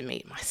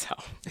overestimate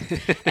myself.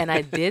 And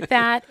I did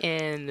that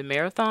in the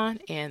marathon,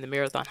 and the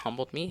marathon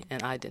humbled me,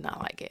 and I did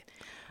not like it.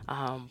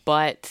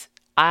 But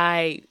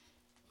I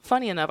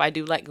funny enough, I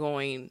do like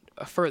going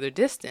a further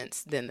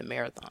distance than the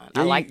marathon.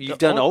 Yeah, I like you've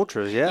done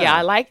ultras, yeah.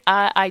 Yeah,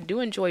 I do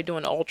enjoy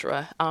doing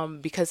ultra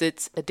because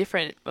it's a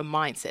different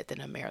mindset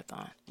than a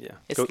marathon. Yeah.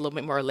 It's a little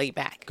bit more laid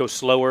back. Go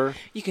slower.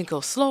 You can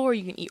go slower.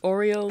 You can eat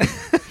Oreos.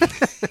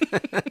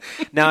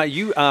 Now,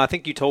 I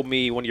think you told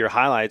me one of your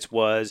highlights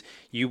was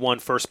you won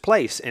first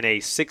place in a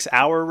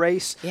 6-hour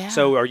race. Yeah.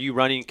 So are you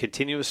running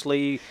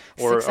continuously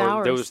or 6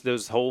 hours.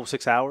 those whole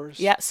 6 hours?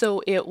 Yeah,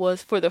 so it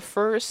was for the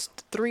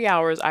first 3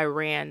 hours I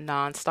ran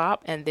nonstop,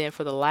 and then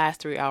for the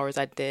last 3 hours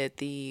I did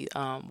the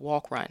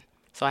walk run.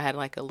 So I had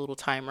like a little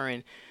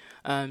timer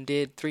and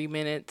did 3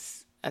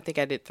 minutes. I think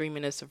I did 3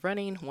 minutes of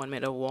running, 1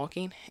 minute of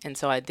walking, and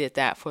so I did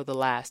that for the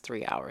last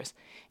 3 hours.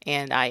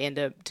 And I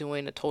ended up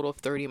doing a total of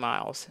 30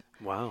 miles.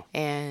 Wow.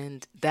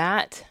 And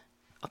that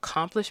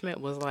accomplishment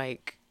was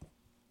like,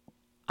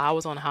 I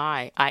was on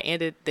high.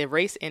 The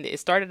race ended, it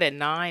started at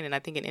 9 and I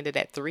think it ended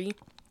at 3.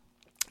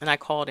 And I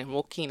called and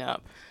woke Keena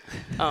up.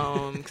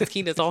 Because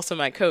Keena's also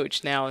my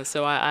coach now. And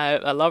so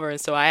I love her. And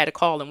so I had to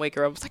call and wake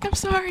her up. I was like, I'm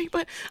sorry,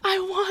 but I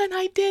won.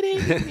 I did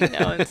it.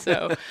 And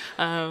so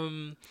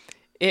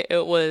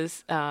it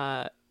was,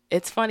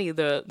 it's funny,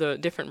 the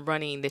different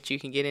running that you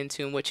can get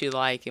into and what you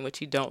like and what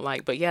you don't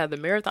like. But yeah, the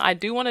marathon, I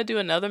do want to do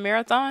another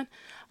marathon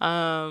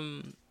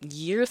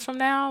years from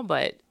now,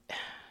 but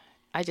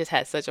I just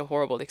had such a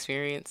horrible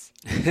experience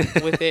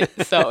with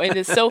it. So, and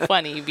it's so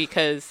funny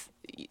because,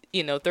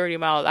 30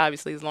 miles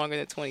obviously is longer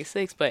than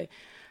 26, but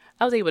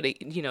I was able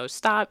to,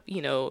 stop,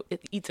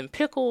 eat some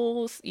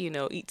pickles,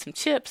 eat some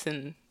chips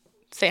and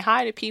say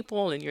hi to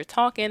people, and you're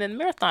talking. And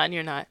marathon,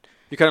 you're not.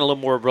 You're kind of a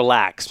little more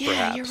relaxed, Yeah,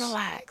 perhaps. you're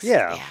relaxed.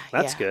 Yeah,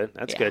 that's good.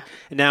 That's good.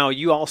 And now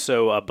you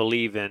also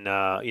believe in,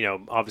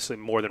 obviously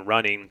more than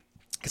running,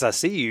 because I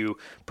see you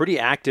pretty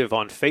active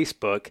on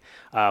Facebook,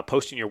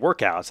 posting your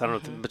workouts. I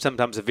don't know, but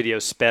sometimes the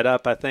video's sped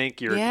up. I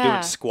think you're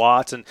doing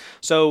squats, and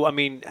so I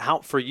mean, how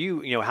for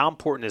you, how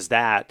important is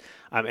that?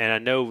 And I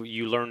know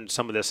you learned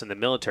some of this in the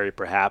military,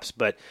 perhaps,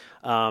 but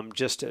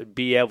just to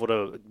be able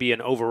to be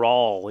an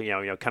overall,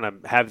 kind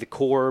of have the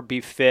core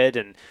be fit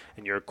and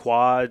your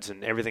quads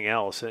and everything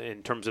else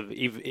in terms of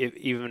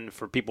even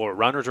for people who are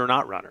runners or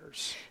not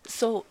runners.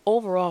 So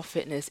overall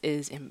fitness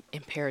is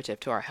imperative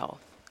to our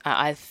health.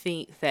 I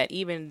think that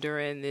even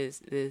during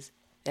this,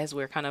 as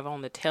we're kind of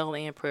on the tail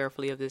end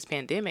prayerfully of this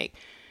pandemic,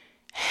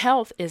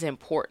 health is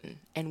important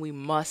and we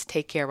must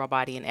take care of our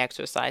body and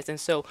exercise.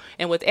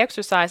 And with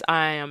exercise,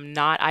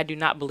 I do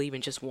not believe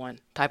in just one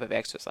type of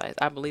exercise.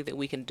 I believe that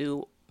we can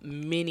do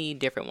many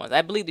different ones.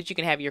 I believe that you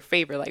can have your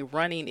favorite, like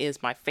running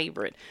is my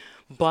favorite.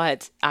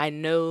 But I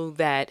know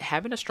that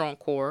having a strong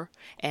core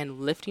and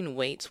lifting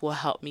weights will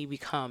help me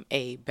become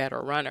a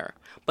better runner.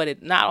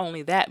 But not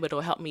only that, but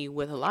it'll help me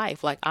with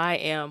life. Like I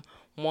am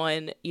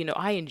one,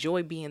 I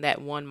enjoy being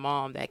that one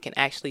mom that can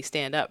actually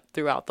stand up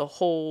throughout the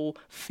whole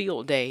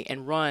field day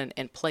and run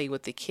and play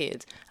with the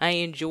kids. I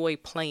enjoy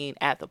playing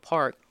at the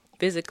park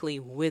physically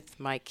with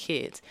my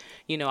kids.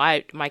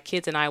 My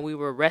kids and I, we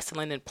were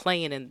wrestling and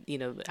playing,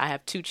 and, I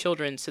have 2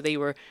 children, so they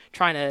were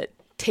trying to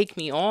take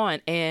me on,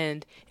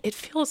 and it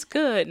feels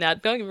good. Now,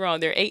 don't get me wrong,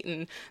 they're 8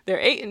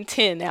 and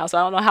 10 now, so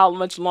I don't know how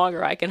much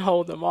longer I can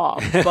hold them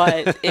off,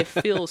 but it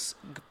feels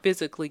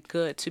physically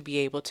good to be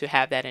able to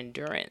have that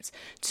endurance,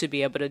 to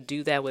be able to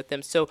do that with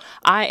them. So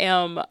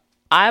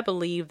I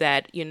believe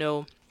that,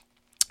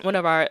 one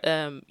of our,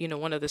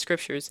 one of the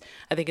scriptures,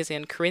 I think is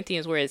in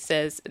Corinthians, where it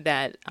says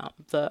that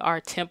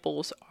our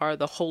temples are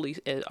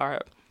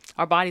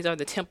our bodies are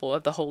the temple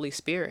of the Holy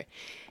Spirit.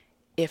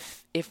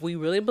 If we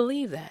really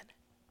believe that,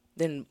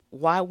 then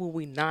why would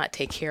we not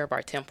take care of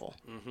our temple?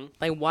 Mm-hmm.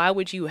 Like, why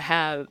would you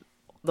have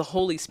the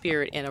Holy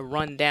Spirit in a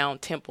rundown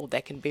temple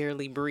that can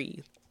barely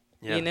breathe?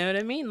 Yeah. You know what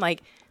I mean?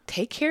 Like,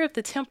 take care of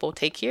the temple,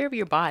 take care of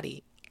your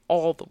body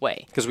all the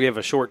way. Because we have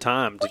a short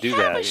time to do that.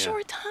 We have a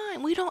short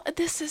time. We don't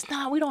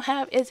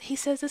have, he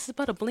says this is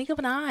but a blink of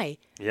an eye.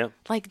 Yeah.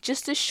 Like,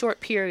 just a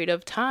short period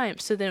of time.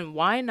 So then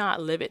why not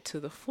live it to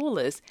the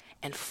fullest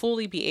and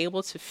fully be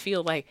able to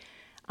feel like,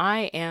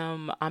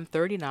 I'm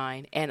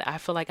 39 and I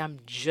feel like I'm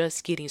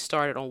just getting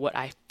started on what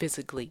I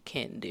physically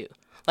can do.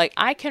 Like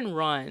I can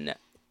run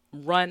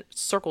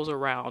circles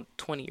around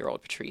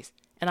 20-year-old Patrice,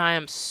 and I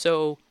am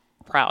so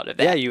proud of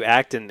that. Yeah, you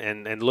act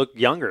and look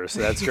younger,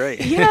 so that's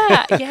great.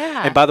 yeah.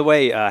 And by the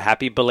way,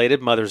 happy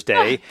belated Mother's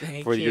Day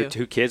for you. Your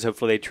 2 kids.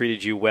 Hopefully they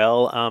treated you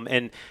well.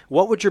 And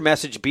what would your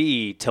message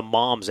be to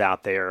moms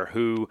out there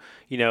who,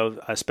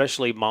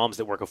 especially moms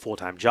that work a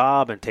full-time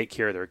job and take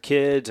care of their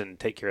kids and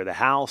take care of the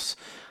house,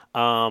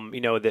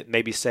 that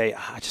maybe say,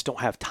 I just don't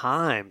have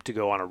time to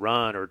go on a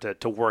run or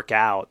to work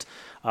out.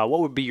 What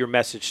would be your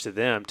message to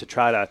them to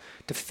try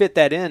to fit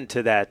that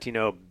into that,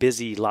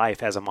 busy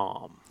life as a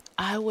mom?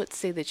 I would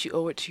say that you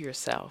owe it to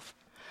yourself.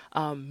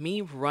 Me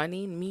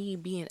running, me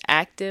being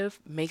active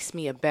makes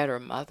me a better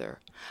mother.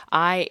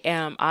 I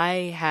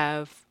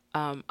have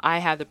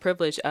the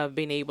privilege of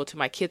being able to,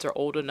 my kids are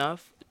old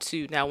enough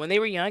to, now when they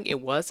were young,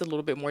 it was a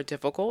little bit more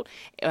difficult,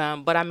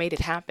 but I made it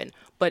happen.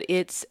 But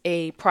it's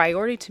a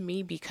priority to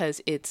me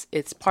because it's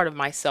part of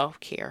my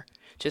self-care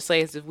Just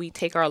like as if we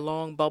take our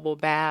long bubble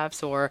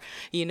baths or,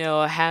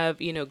 have,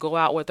 go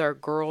out with our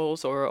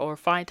girls or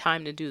find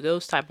time to do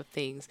those type of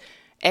things.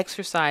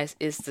 Exercise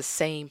is the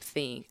same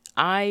thing.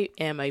 I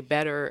am a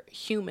better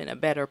human, a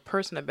better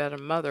person, a better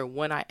mother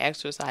when I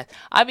exercise.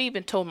 I've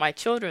even told my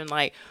children,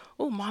 like,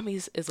 oh,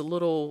 mommy's is a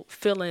little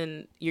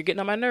feeling, you're getting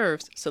on my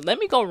nerves. So let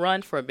me go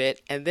run for a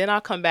bit, and then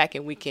I'll come back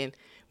and we can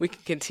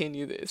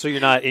continue this. So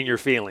you're not in your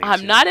feelings.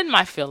 I'm not in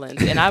my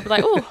feelings. And I'll be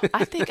like, oh,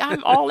 I think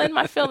I'm all in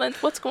my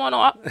feelings. What's going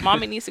on?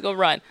 Mommy needs to go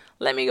run.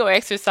 Let me go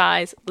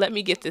exercise. Let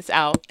me get this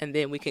out, and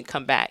then we can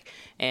come back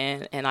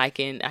and I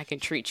can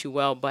treat you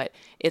well. But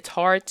it's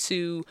hard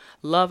to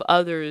love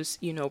others,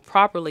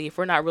 properly if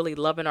we're not really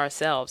loving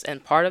ourselves.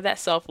 And part of that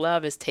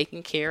self-love is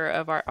taking care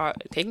of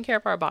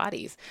our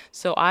bodies.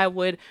 So I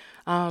would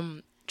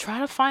try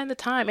to find the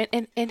time.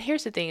 And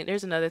here's the thing.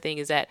 There's another thing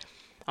is that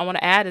I want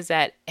to add is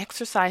that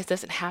exercise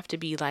doesn't have to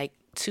be like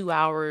 2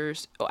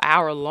 hours or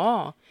hour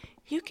long.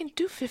 You can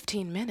do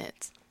 15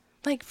 minutes,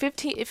 like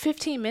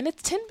 15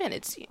 minutes, 10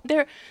 minutes.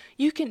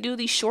 You can do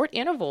these short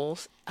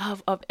intervals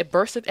of a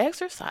burst of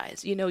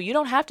exercise. You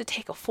don't have to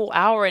take a full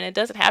hour, and it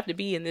doesn't have to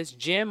be in this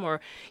gym or,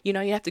 you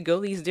have to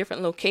go these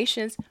different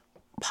locations.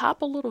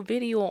 Pop a little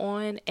video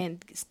on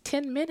and it's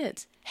 10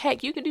 minutes.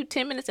 Heck, you can do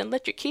 10 minutes and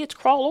let your kids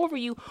crawl over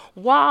you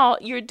while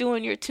you're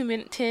doing your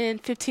 10,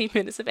 15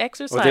 minutes of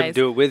exercise. Or them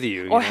do it with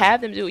you. Or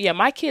have them do it. Yeah,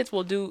 my kids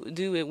will do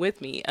it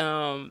with me.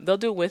 They'll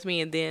do it with me,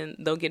 and then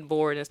they'll get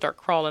bored and start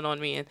crawling on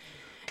me,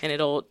 and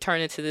it'll turn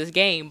into this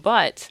game.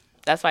 But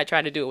that's why I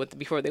try to do it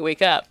before they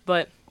wake up.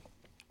 But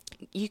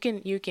you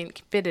can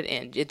fit it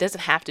in. It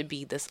doesn't have to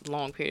be this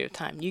long period of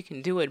time. You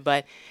can do it,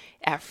 but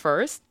at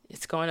first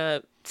it's going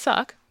to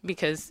suck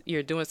because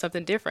you're doing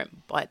something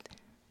different, but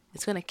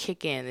it's going to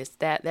kick in. It's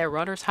that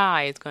runner's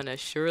high is going to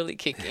surely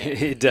kick in.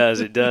 It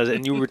does.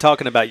 And you were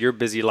talking about your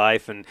busy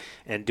life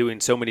and doing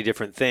so many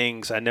different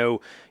things. I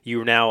know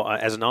you are now,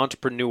 as an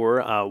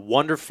entrepreneur,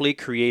 Wonderfully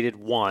Created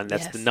One.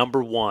 That's the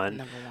number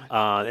one.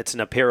 It's an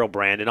apparel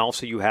brand. And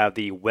also you have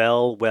the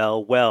Well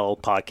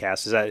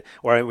podcast. Is that,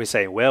 or I would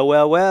say, well.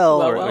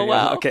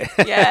 Okay.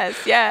 Yes.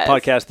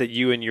 Podcast that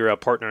you and your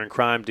partner in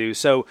crime do.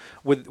 So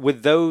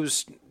with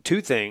those two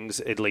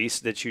things, at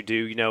least, that you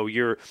do,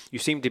 you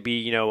seem to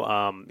be,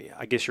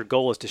 I guess your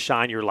goal is to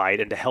shine your light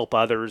and to help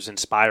others,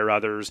 inspire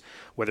others,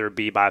 whether it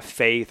be by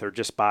faith or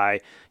just by,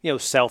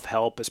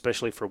 self-help,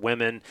 especially for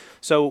women.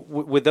 So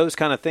with those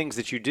kind of things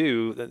that you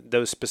do,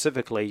 those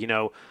specifically,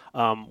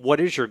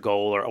 what is your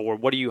goal or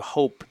what do you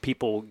hope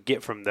people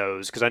get from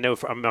those? Because I know,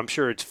 I'm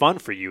sure it's fun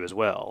for you as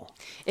well.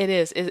 It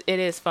is. It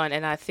is fun.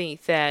 And I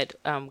think that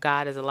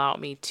God has allowed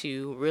me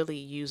to really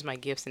use my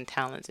gifts and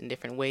talents in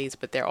different ways,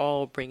 but they're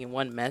all bringing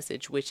one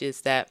message, which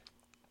is that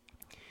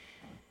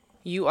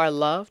you are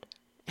loved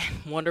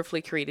and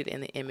wonderfully created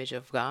in the image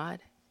of God,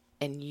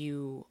 and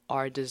you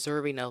are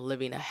deserving of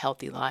living a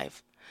healthy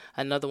life.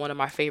 Another one of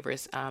my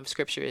favorite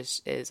scripture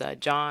is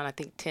John, I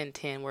think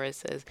 10:10, where it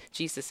says,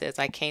 Jesus says,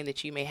 I came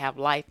that you may have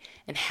life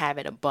and have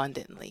it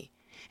abundantly.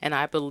 And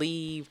I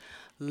believe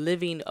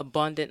living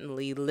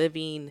abundantly,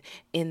 living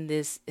in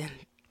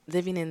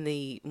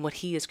what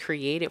he has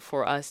created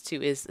for us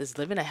to is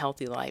living a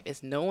healthy life,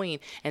 is knowing.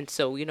 And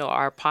so, my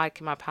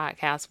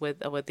podcast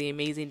with the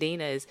amazing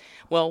Dana is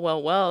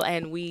well,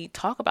 and we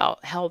talk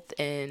about health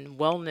and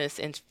wellness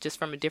and just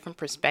from a different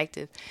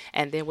perspective.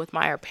 And then with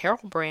my apparel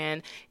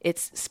brand,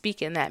 it's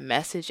speaking that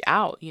message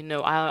out.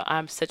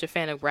 I'm such a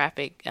fan of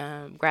graphic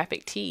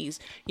tees.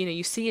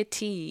 You see a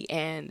tee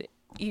and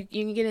you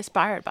can get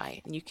inspired by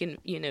it, and you can,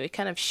 it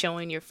kind of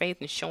showing your faith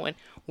and showing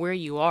where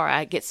you are.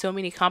 I get so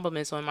many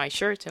compliments on my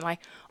shirts and like,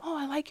 oh,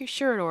 I like your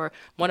shirt. Or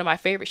one of my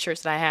favorite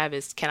shirts that I have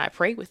is, can I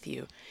pray with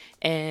you?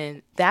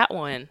 And that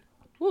one,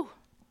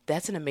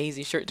 that's an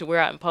amazing shirt to wear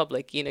out in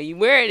public. You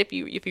wear it if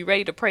you're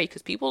ready to pray,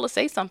 because people will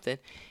say something.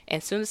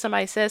 And as soon as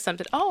somebody says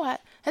something,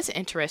 that's an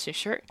interesting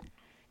shirt.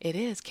 It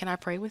is. Can I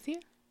pray with you?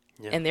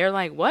 Yeah. And they're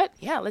like, what?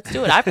 Yeah, let's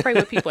do it. I pray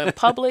with people in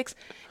Publix,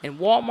 in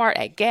Walmart,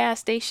 at gas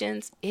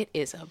stations. It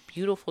is a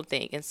beautiful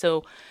thing. And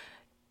so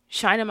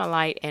shining my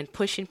light and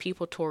pushing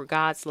people toward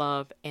God's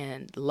love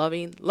and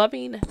loving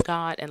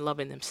God and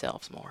loving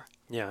themselves more.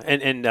 Yeah,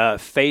 and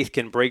faith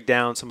can break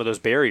down some of those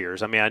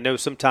barriers. I mean, I know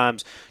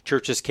sometimes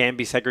churches can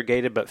be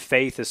segregated, but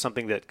faith is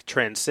something that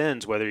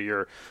transcends whether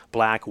you're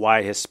black,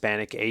 white,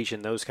 Hispanic,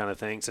 Asian, those kind of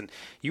things. And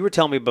you were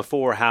telling me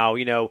before how,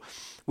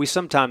 we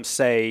sometimes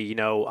say,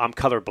 I'm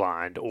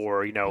colorblind,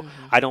 or,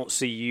 I don't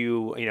see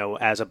you,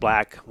 as a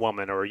black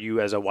woman or you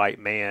as a white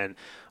man.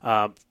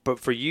 But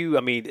for you,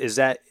 I mean, is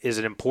it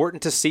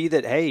important to see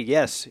that, hey,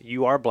 yes,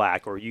 you are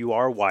black or you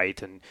are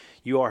white and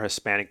you are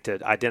Hispanic,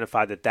 to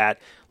identify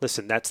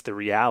that's the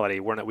reality.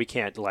 We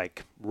can't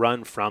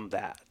run from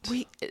that.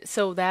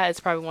 So that is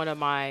probably one of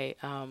my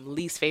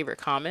least favorite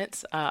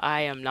comments.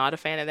 I am not a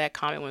fan of that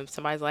comment when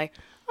somebody's like,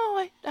 oh,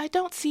 I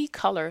don't see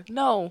color.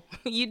 No,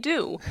 you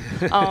do.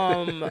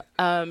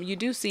 You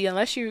do see,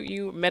 unless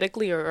you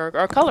medically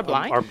are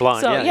colorblind. Are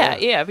blind, So yeah.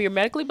 if you're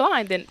medically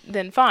blind,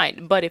 then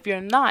fine. But if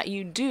you're not,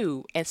 you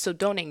do. And so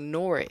don't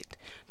ignore it.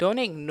 Don't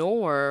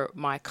ignore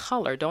my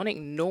color. Don't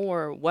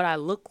ignore what I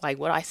look like,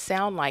 what I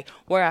sound like,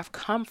 where I've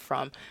come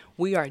from.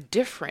 We are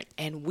different,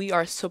 and we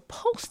are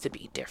supposed to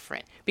be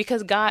different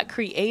because God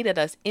created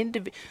us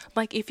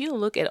like if you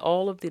look at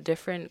all of the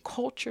different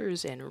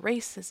cultures and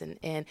races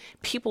and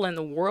people in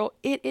the world,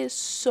 it is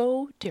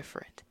so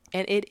different.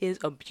 And it is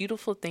a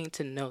beautiful thing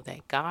to know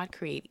that God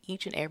created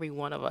each and every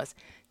one of us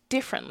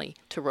differently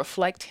to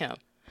reflect him.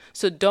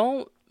 So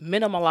don't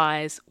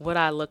minimalize what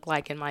I look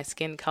like in my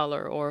skin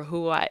color or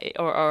who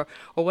or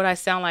what I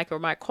sound like or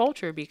my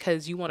culture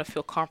because you want to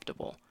feel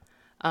comfortable.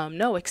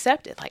 No,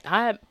 accept it. Like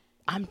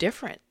I'm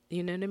different.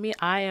 You know what I mean?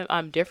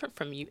 I'm different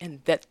from you,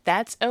 and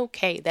that's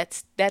okay.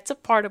 That's a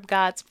part of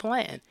God's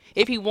plan.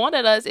 If he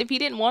wanted us to be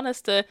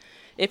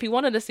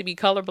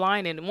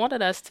colorblind and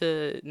wanted us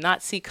to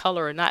not see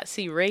color or not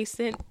see race,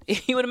 then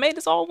he would have made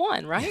us all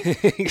one, right?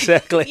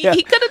 Exactly.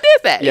 He could have did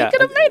that. Yeah. He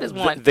could have made us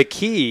one. The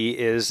key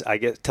is, I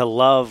guess, to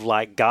love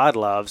like God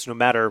loves, no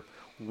matter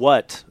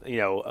what,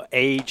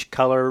 age,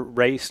 color,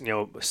 race,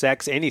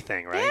 sex,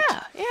 anything, right?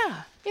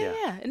 Yeah.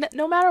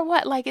 No matter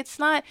what, like I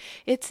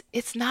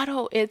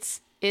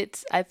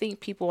think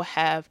people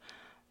have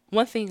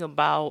one thing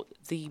about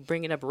the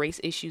bringing up race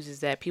issues is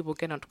that people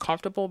get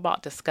uncomfortable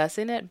about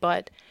discussing it,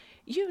 but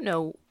you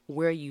know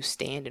where you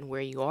stand and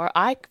where you are.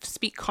 I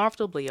speak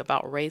comfortably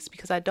about race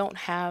because I don't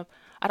have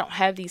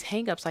these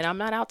hangups. Like I'm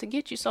not out to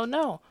get you. So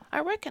no,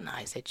 I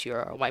recognize that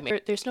you're a white man.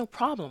 There's no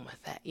problem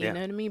with that. You know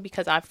what I mean?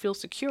 Because I feel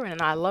secure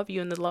and I love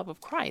you in the love of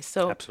Christ.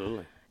 So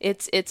absolutely.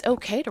 It's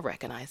okay to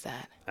recognize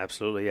that.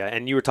 Absolutely, yeah.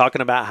 And you were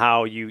talking about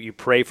how you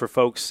pray for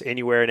folks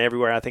anywhere and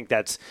everywhere. I think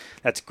that's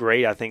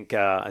great. I think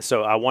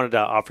so. I wanted to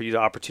offer you the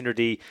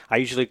opportunity. I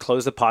usually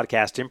close the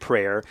podcast in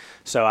prayer,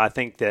 so I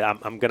think that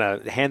I'm going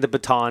to hand the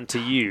baton to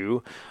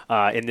you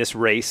in this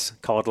race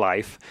called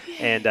life,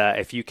 and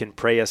if you can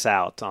pray us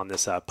out on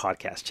this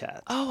podcast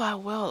chat. Oh, I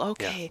will.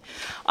 Okay,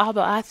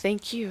 Abba, I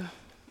thank you.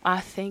 I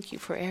thank you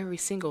for every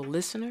single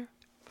listener.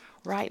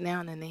 Right now,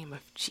 in the name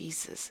of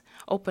Jesus,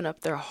 open up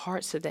their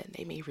hearts so that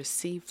they may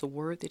receive the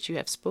word that you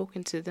have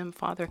spoken to them,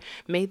 Father.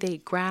 May they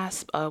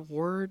grasp a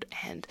word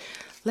and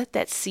let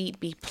that seed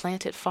be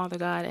planted, Father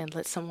God, and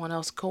let someone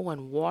else go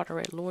and water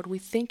it, Lord. We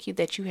thank you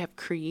that you have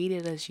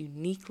created us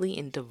uniquely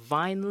and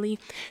divinely.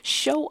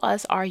 Show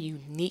us our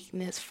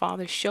uniqueness,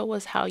 Father. Show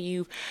us how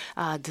you've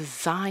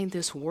designed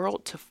this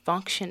world to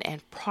function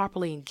and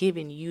properly and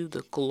given you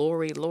the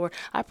glory, Lord.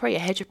 I pray a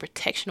hedge of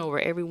protection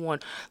over everyone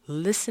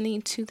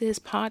listening to this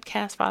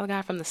podcast, Father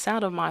God. From the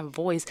sound of my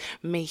voice,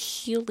 may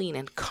healing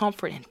and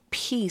comfort and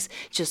peace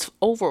just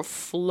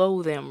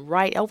overflow them,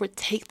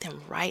 overtake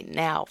them right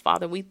now,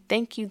 Father. We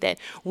thank you that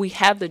we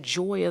have the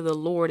joy of the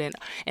Lord and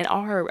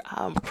our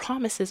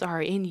promises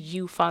are in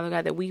you, Father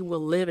God, that we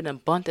will live an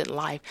abundant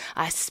life.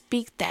 I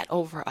speak that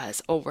over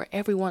us, over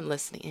everyone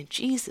listening. In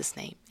Jesus'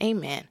 name,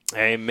 amen.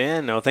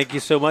 Amen. No, thank you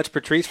so much,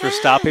 Patrice, for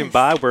stopping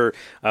by. We're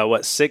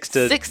 6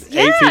 to 8 feet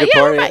apart.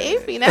 Yeah, we're about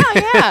 8 feet now,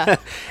 yeah.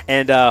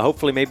 And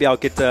hopefully maybe I'll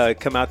get to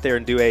come out there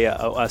and do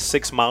a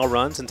 6-mile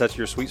run since that's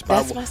your sweet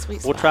spot. That's my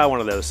sweet spot. We'll try one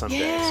of those someday.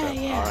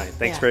 Yeah. All right.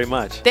 Thanks very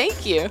much.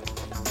 Thank you.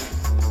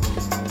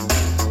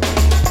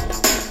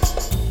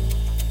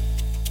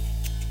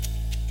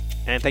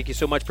 And thank you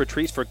so much,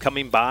 Patrice, for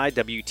coming by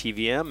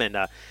WTVM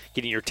and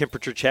getting your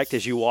temperature checked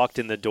as you walked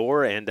in the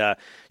door. And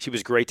she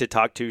was great to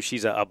talk to.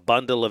 She's a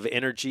bundle of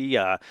energy.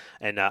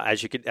 And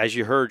as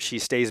you heard, she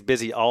stays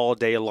busy all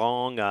day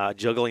long,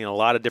 juggling a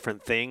lot of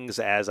different things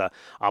as a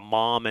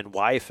mom and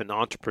wife and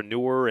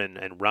entrepreneur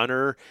and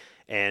runner.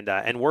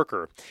 And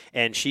worker.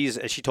 And she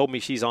told me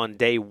she's on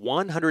day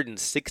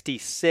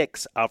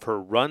 166 of her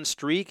run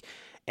streak.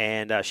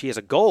 And she has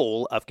a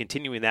goal of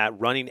continuing that,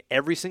 running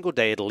every single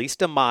day, at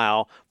least a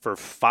mile for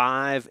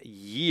 5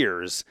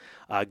 years.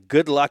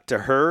 Good luck to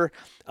her.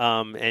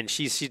 And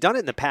she's done it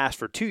in the past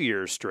for 2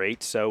 years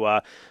straight.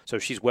 So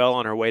she's well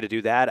on her way to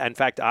do that. In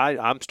fact,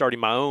 I'm starting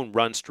my own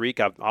run streak.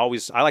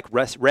 I like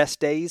rest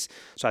days.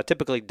 So I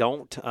typically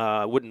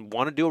wouldn't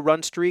want to do a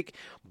run streak.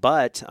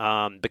 But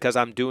because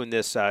I'm doing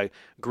this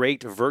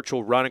great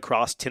virtual run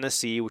across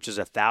Tennessee, which is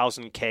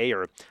 1,000K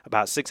or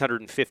about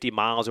 650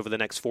 miles over the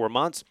next 4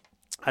 months,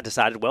 I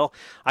decided, well,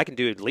 I can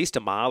do at least a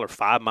mile or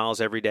 5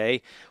 miles every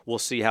day. We'll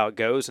see how it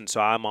goes. And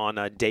so I'm on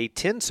day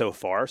 10 so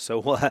far.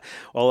 So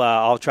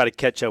I'll try to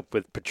catch up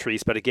with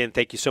Patrice. But again,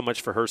 thank you so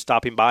much for her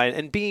stopping by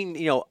and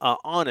being,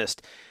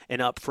 honest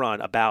and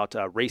upfront about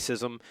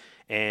racism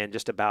and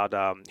just about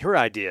her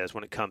ideas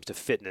when it comes to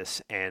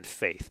fitness and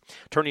faith.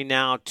 Turning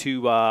now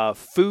to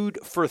Food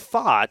for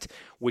Thought,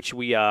 which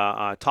we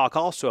talk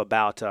also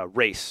about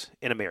race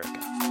in America.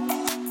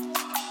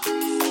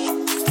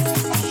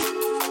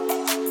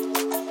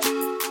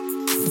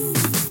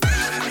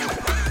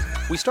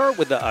 We start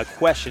with a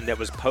question that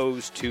was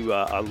posed to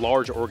a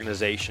large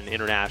organization,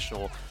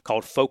 international,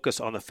 called Focus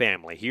on the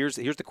Family. Here's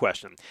the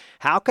question.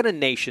 How can a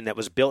nation that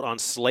was built on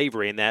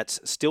slavery and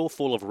that's still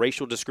full of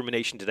racial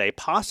discrimination today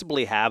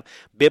possibly have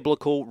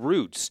biblical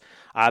roots?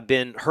 I've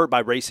been hurt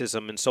by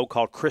racism in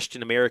so-called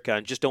Christian America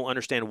and just don't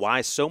understand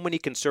why so many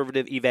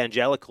conservative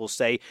evangelicals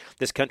say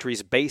this country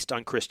is based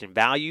on Christian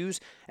values.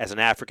 As an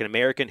African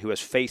American who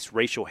has faced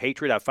racial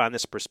hatred, I find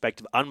this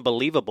perspective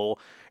unbelievable.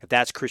 If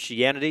that's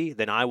Christianity,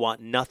 then I want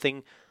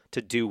nothing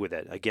to do with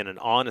it. Again, an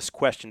honest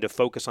question to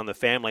Focus on the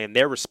Family. And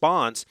their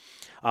response,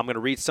 I'm going to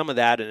read some of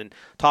that and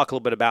talk a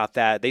little bit about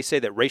that. They say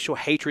that racial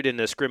hatred and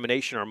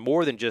discrimination are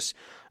more than just,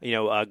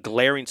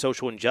 glaring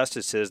social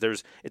injustices.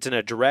 It's in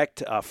a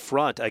direct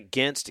affront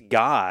against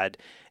God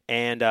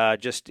and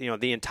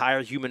the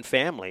entire human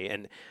family.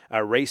 And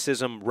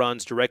racism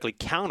runs directly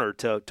counter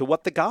to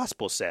what the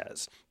gospel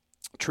says.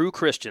 True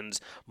Christians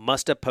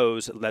must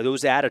oppose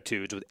those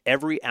attitudes with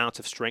every ounce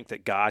of strength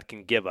that God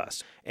can give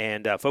us.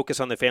 And Focus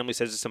on the Family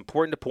says it's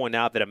important to point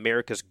out that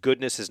America's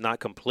goodness is not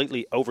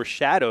completely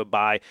overshadowed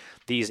by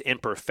these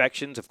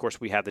imperfections. Of course,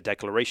 we have the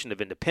Declaration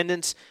of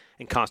Independence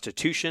and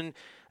Constitution,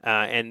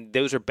 and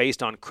those are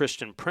based on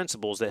Christian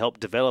principles that help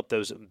develop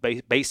those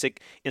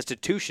basic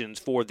institutions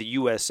for the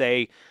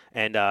USA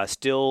and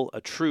still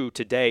true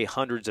today,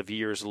 hundreds of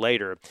years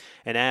later.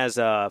 And as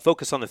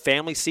Focus on the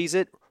Family sees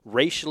it,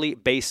 racially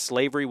based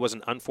slavery was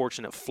an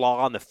unfortunate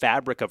flaw in the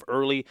fabric of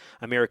early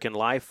American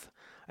life.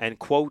 And,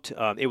 quote,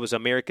 it was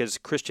America's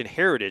Christian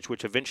heritage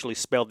which eventually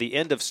spelled the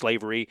end of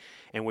slavery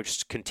and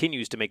which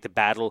continues to make the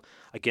battle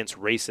against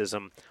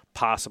racism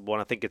possible.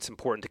 And I think it's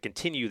important to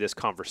continue this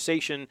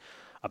conversation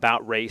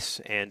about race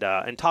and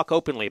talk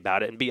openly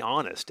about it and be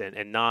honest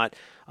and not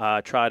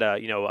try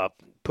to,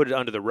 put it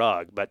under the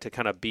rug, but to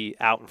kind of be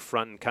out in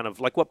front and kind of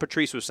like what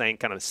Patrice was saying,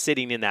 kind of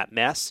sitting in that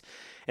mess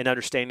and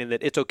understanding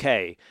that it's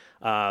okay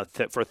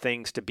for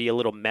things to be a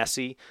little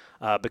messy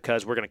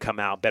because we're going to come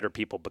out better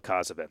people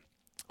because of it.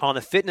 On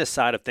the fitness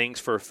side of things,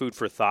 for food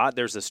for thought,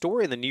 there's a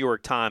story in the New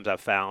York Times I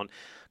found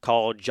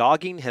called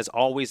 "Jogging Has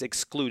Always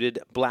Excluded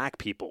Black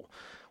People,"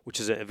 which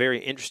is a very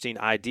interesting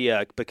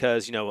idea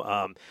because,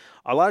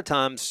 a lot of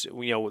times,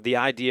 the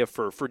idea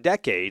for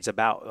decades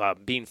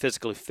about being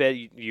physically fit,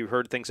 you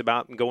heard things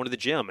about going to the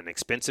gym and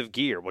expensive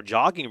gear. Well,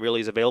 jogging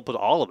really is available to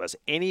all of us.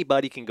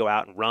 Anybody can go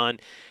out and run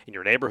in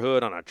your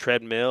neighborhood on a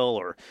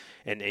treadmill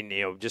and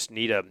just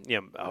need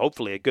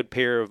hopefully a good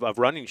pair of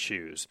running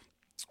shoes.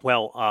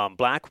 Well,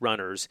 black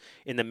runners,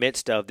 in the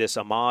midst of this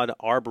Ahmaud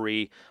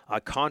Arbery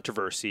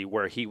controversy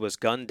where he was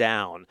gunned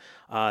down,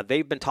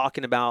 they've been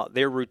talking about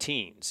their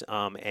routines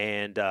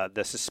and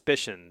the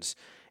suspicions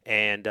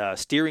and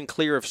steering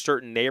clear of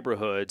certain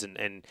neighborhoods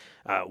and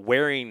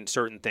wearing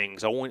certain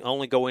things,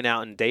 only going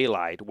out in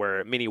daylight,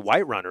 where many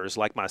white runners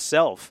like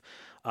myself,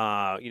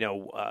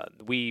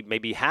 we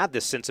maybe have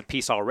this sense of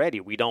peace already.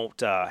 We don't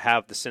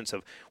have the sense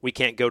of we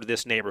can't go to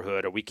this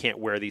neighborhood or we can't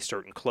wear these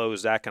certain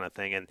clothes, that kind of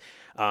thing. And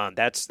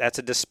that's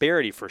a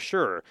disparity for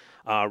sure.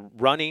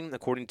 Running,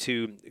 according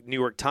to New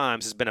York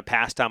Times, has been a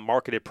pastime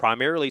marketed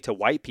primarily to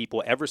white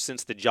people ever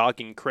since the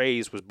jogging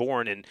craze was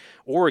born in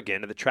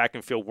Oregon in the track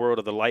and field world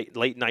of the late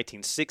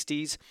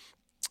 1960s.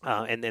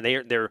 And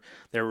they're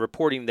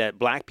reporting that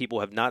black people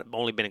have not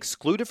only been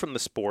excluded from the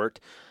sport,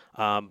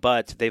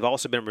 but they've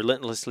also been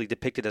relentlessly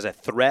depicted as a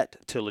threat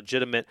to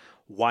legitimate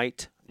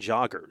white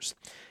joggers.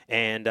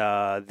 And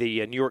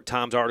the New York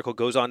Times article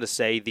goes on to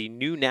say the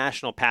new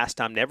national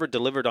pastime never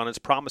delivered on its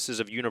promises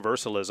of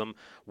universalism.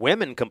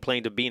 Women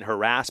complained of being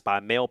harassed by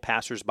male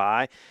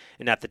passersby.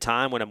 And at the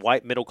time when a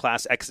white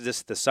middle-class exodus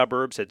to the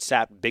suburbs had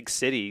sapped big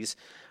cities,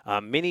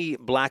 many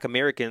black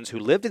Americans who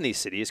lived in these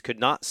cities could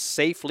not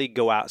safely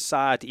go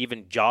outside to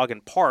even jog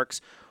in parks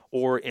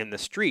or in the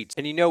streets.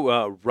 And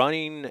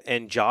running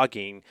and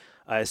jogging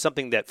is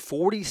something that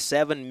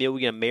 47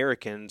 million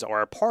Americans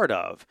are a part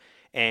of.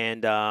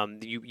 And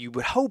you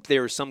would hope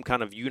there is some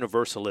kind of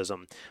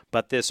universalism.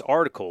 But this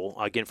article,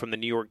 again from the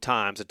New York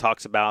Times, it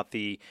talks about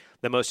the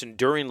most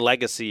enduring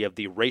legacy of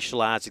the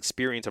racialized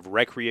experience of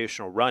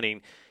recreational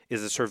running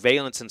is the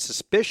surveillance and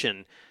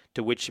suspicion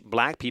to which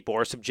black people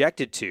are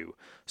subjected to.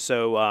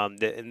 So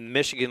the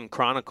Michigan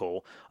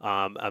Chronicle,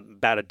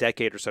 about a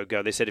decade or so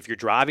ago, they said if you're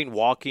driving,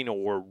 walking,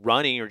 or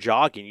running or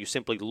jogging, you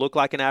simply look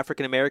like an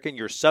African American,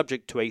 you're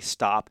subject to a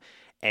stop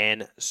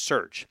and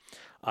search.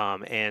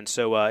 And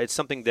so it's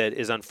something that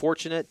is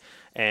unfortunate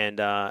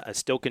and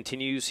still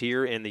continues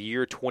here in the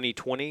year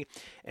 2020.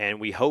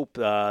 And we hope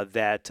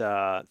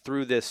that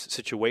through this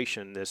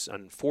situation, this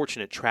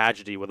unfortunate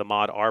tragedy with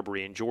Ahmaud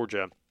Arbery in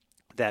Georgia,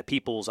 that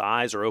people's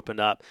eyes are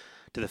opened up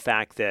to the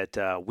fact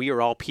that we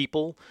are all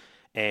people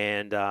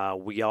and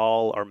we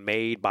all are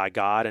made by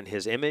God in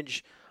His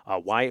image,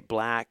 white,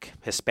 black,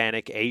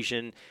 Hispanic,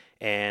 Asian,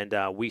 and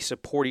we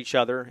support each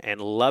other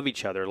and love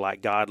each other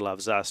like God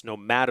loves us, no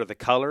matter the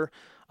color,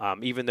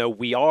 even though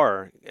we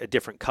are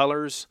different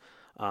colors,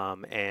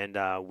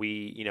 and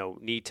we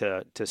need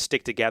to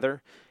stick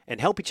together and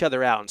help each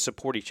other out and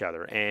support each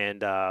other,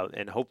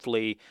 and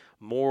hopefully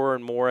more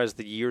and more as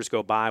the years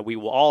go by, we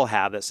will all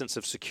have that sense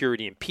of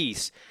security and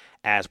peace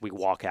as we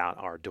walk out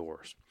our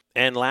doors.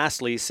 And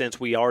lastly, since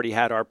we already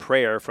had our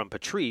prayer from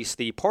Patrice,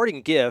 the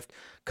parting gift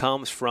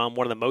comes from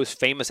one of the most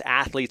famous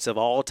athletes of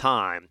all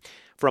time,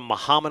 from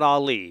Muhammad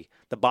Ali.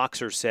 The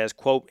boxer says,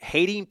 quote,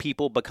 "Hating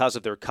people because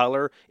of their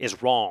color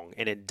is wrong,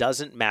 and it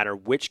doesn't matter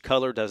which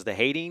color does the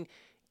hating,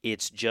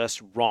 it's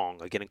just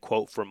wrong." Again, a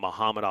quote from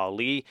Muhammad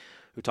Ali,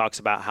 who talks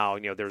about how,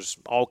 there's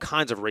all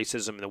kinds of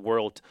racism in the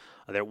world.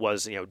 There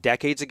was,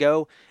 decades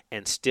ago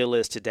and still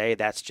is today.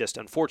 That's just,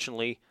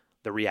 unfortunately,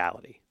 the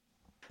reality.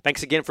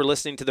 Thanks again for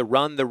listening to the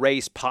Run the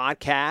Race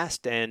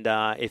podcast. And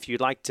if you'd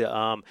like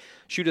to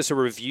shoot us a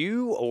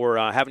review or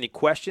have any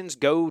questions,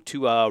 go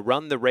to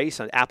Run the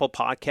Race on Apple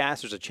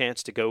Podcasts. There's a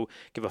chance to go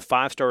give a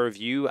 5-star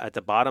review at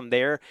the bottom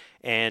there.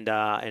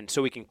 And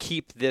so we can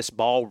keep this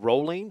ball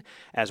rolling,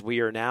 as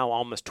we are now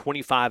almost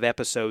 25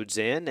 episodes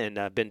in, and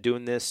I've been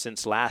doing this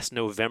since last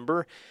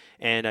November.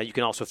 And you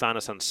can also find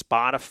us on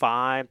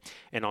Spotify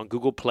and on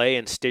Google Play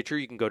and Stitcher.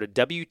 You can go to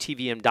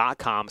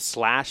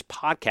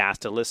WTVM.com/podcast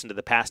to listen to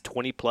the past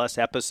 20-plus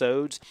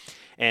episodes.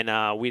 And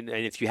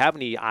if you have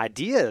any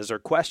ideas or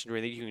questions or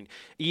anything, you can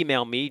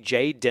email me,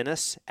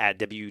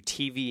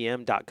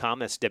 jdennis@WTVM.com.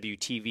 That's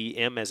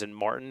WTVM as in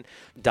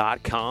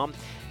Martin.com.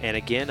 And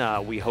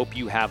again, we hope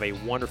you have a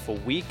wonderful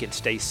week and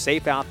stay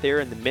safe out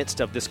there in the midst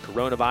of this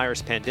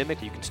coronavirus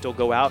pandemic. You can still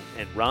go out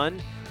and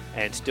run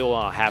and still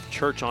have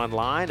church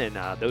online, and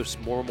those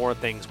more and more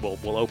things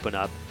will open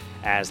up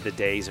as the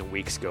days and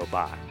weeks go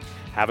by.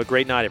 Have a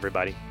great night,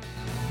 everybody.